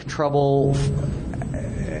make trouble...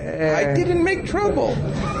 I didn't make trouble.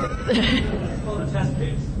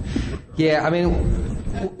 Yeah, I mean...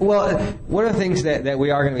 Well, one of the things that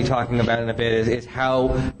we are going to be talking about in a bit is how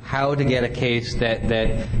to get a case that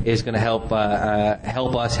is going to help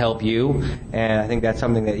us help you, and I think that's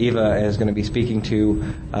something that Eva is going to be speaking to.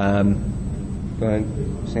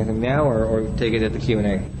 Want to say anything now, or take it at the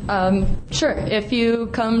Q&A? Sure. If you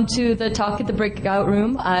come to the talk at the breakout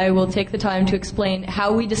room, I will take the time to explain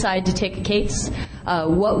how we decide to take a case,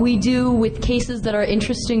 what we do with cases that are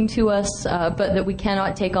interesting to us but that we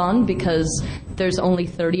cannot take on because there's only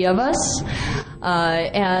 30 of us,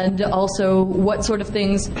 and also what sort of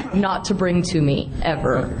things not to bring to me,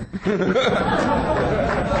 ever.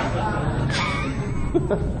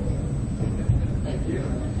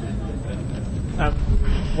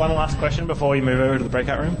 One last question before we move over to the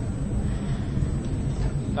breakout room.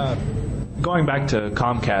 Going back to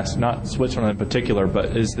Comcast, not Switzerland in particular,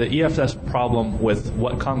 but is the EFF's problem with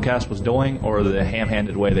what Comcast was doing or the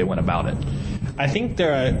ham-handed way they went about it? I think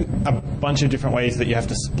there are a bunch of different ways that you have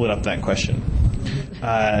to split up that question.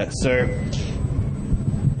 So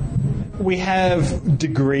we have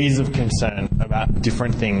degrees of concern about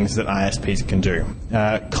different things that ISPs can do.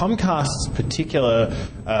 Comcast's particular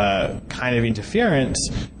kind of interference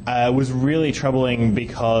was really troubling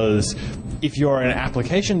because if you're an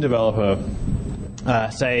application developer,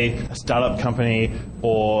 say a startup company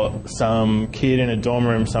or some kid in a dorm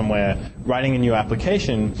room somewhere writing a new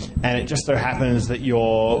application, and it just so happens that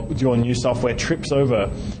your new software trips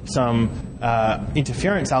over some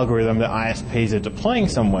interference algorithm that ISPs are deploying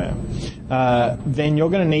somewhere, then you're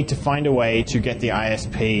going to need to find a way to get the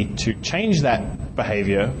ISP to change that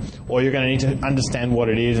behavior, or you're going to need to understand what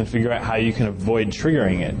it is and figure out how you can avoid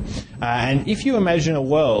triggering it. And if you imagine a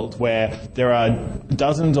world where there are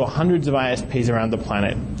dozens or hundreds of ISPs around the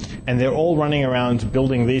planet, and they're all running around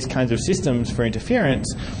building these kinds of systems for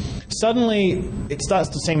interference, suddenly it starts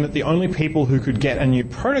to seem that the only people who could get a new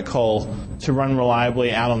protocol to run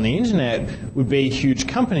reliably out on the internet would be huge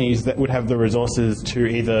companies that would have the resources to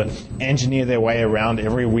either engineer their way around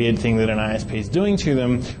every weird thing that an ISP is doing to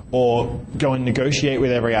them, or go and negotiate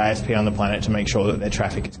with every ISP on the planet to make sure that their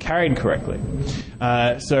traffic is carried correctly.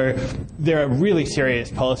 So there are really serious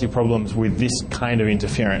policy problems with this kind of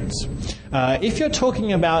interference. If you're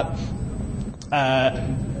talking about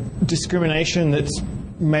discrimination that's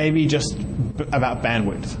maybe just about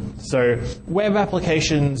bandwidth. So web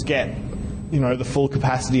applications get, the full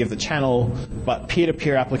capacity of the channel, but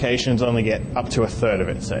peer-to-peer applications only get up to a third of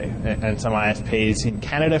it, say. And some ISPs in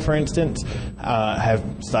Canada, for instance, have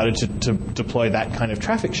started to deploy that kind of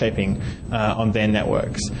traffic shaping on their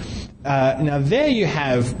networks. Now there you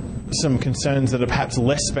have some concerns that are perhaps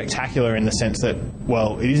less spectacular in the sense that,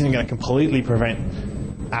 well, it isn't going to completely prevent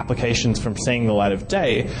applications from seeing the light of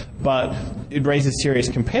day, but it raises serious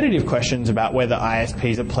competitive questions about whether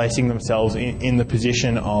ISPs are placing themselves in the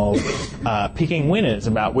position of picking winners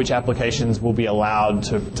about which applications will be allowed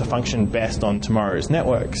to function best on tomorrow's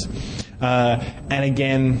networks. And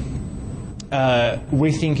again,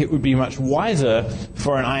 we think it would be much wiser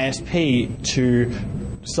for an ISP to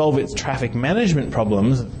solve its traffic management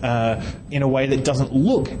problems in a way that doesn't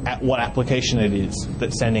look at what application it is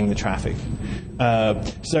that's sending the traffic.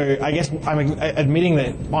 So I guess I'm admitting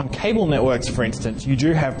that on cable networks, for instance, you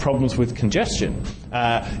do have problems with congestion.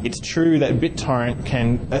 It's true that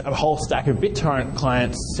BitTorrent a whole stack of BitTorrent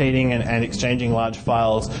clients seeding and exchanging large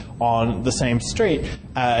files on the same street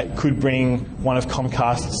could bring one of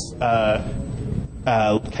Comcast's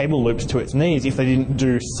cable loops to its knees if they didn't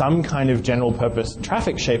do some kind of general purpose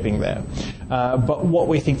traffic shaping there. But what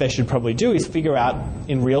we think they should probably do is figure out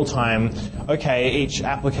in real time, okay, each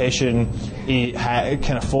application we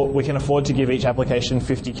can afford to give each application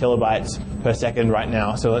 50 kilobytes per second right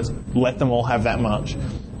now, so let's let them all have that much.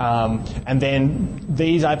 And then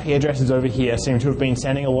these IP addresses over here seem to have been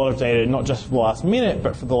sending a lot of data, not just for the last minute,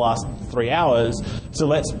 but for the last 3 hours. So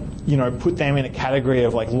let's put them in a category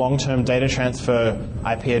of like long-term data transfer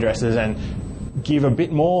IP addresses and give a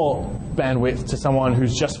bit more bandwidth to someone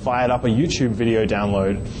who's just fired up a YouTube video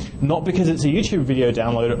download, not because it's a YouTube video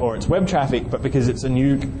download or it's web traffic, but because it's a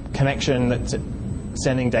new connection that's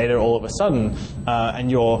sending data all of a sudden,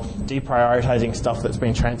 and you're deprioritizing stuff that's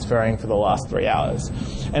been transferring for the last 3 hours.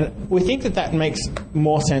 And we think that makes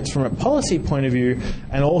more sense from a policy point of view,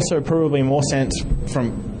 and also probably more sense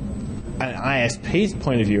from an ISP's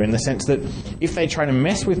point of view, in the sense that if they try to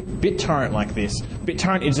mess with BitTorrent like this,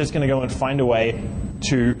 BitTorrent is just going to go and find a way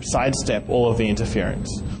to sidestep all of the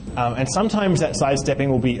interference. And sometimes that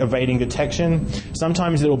sidestepping will be evading detection.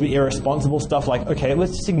 Sometimes it will be irresponsible stuff like, okay,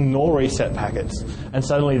 let's just ignore reset packets. And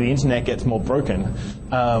suddenly the internet gets more broken.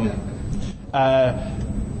 So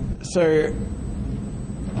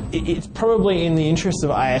it's probably in the interest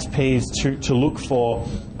of ISPs to look for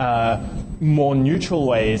more neutral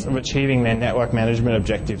ways of achieving their network management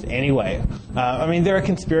objectives anyway. There are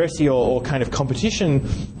conspiracy or kind of competition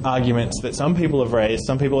arguments that some people have raised.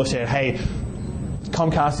 Some people have said, hey,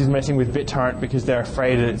 Comcast is messing with BitTorrent because they're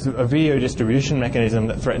afraid it's a video distribution mechanism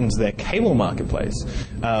that threatens their cable marketplace.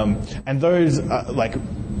 And those like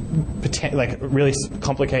really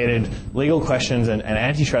complicated legal questions and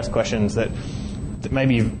antitrust questions that may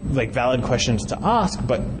be like valid questions to ask,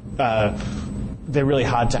 but they're really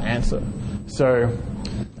hard to answer. So,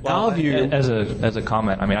 Well, as a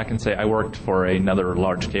comment, I can say I worked for another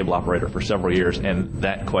large cable operator for several years, and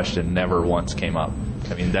that question never once came up.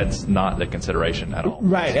 That's not a consideration at all.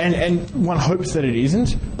 Right, and one hopes that it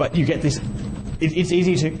isn't, but you get this it's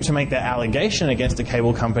easy to make that allegation against a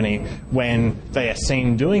cable company when they are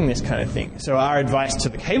seen doing this kind of thing. So our advice to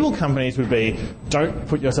the cable companies would be, don't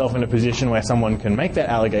put yourself in a position where someone can make that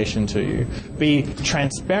allegation to you. Be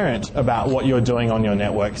transparent about what you're doing on your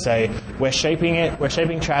network. Say, we're shaping it, we're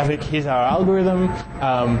shaping traffic, here's our algorithm.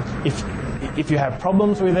 If you have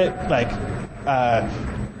problems with it, like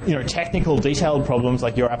technical, detailed problems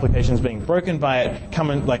like your application's being broken by it, come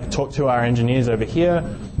and talk to our engineers over here,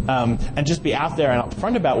 and just be out there and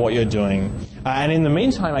upfront about what you're doing. And in the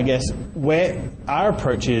meantime, I guess our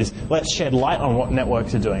approach is, let's shed light on what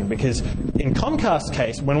networks are doing, because in Comcast's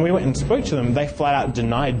case, when we went and spoke to them, they flat out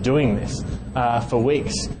denied doing this for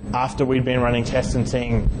weeks after we'd been running tests and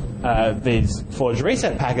seeing these forged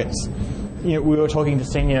reset packets. We were talking to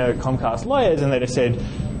senior Comcast lawyers, and they just said,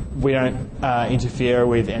 we don't interfere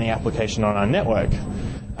with any application on our network.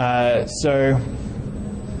 Our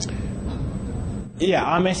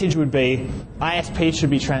message would be, ISPs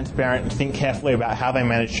should be transparent and think carefully about how they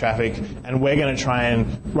manage traffic, and we're going to try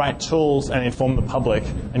and write tools and inform the public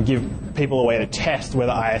and give people a way to test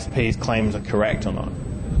whether ISPs' claims are correct or not.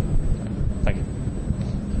 Thank you.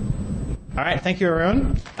 All right, thank you,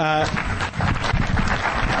 everyone.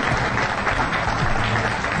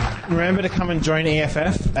 Remember to come and join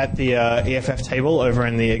EFF at the EFF table over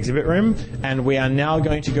in the exhibit room, and we are now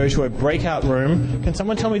going to go to a breakout room. Can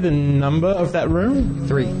someone tell me the number of that room?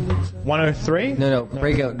 3. 103? No,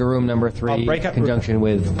 breakout to room number 3 in conjunction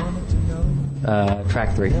with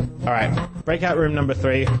track 3. All right, breakout room number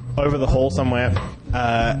 3, over the hall somewhere.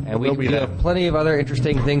 And we have plenty of other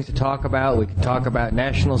interesting things to talk about. We can talk about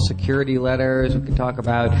national security letters. We can talk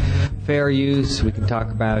about fair use. We can talk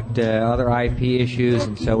about other IP issues.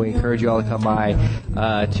 And so we encourage you all to come by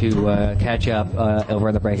to catch up over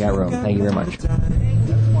in the breakout room. Thank you very much.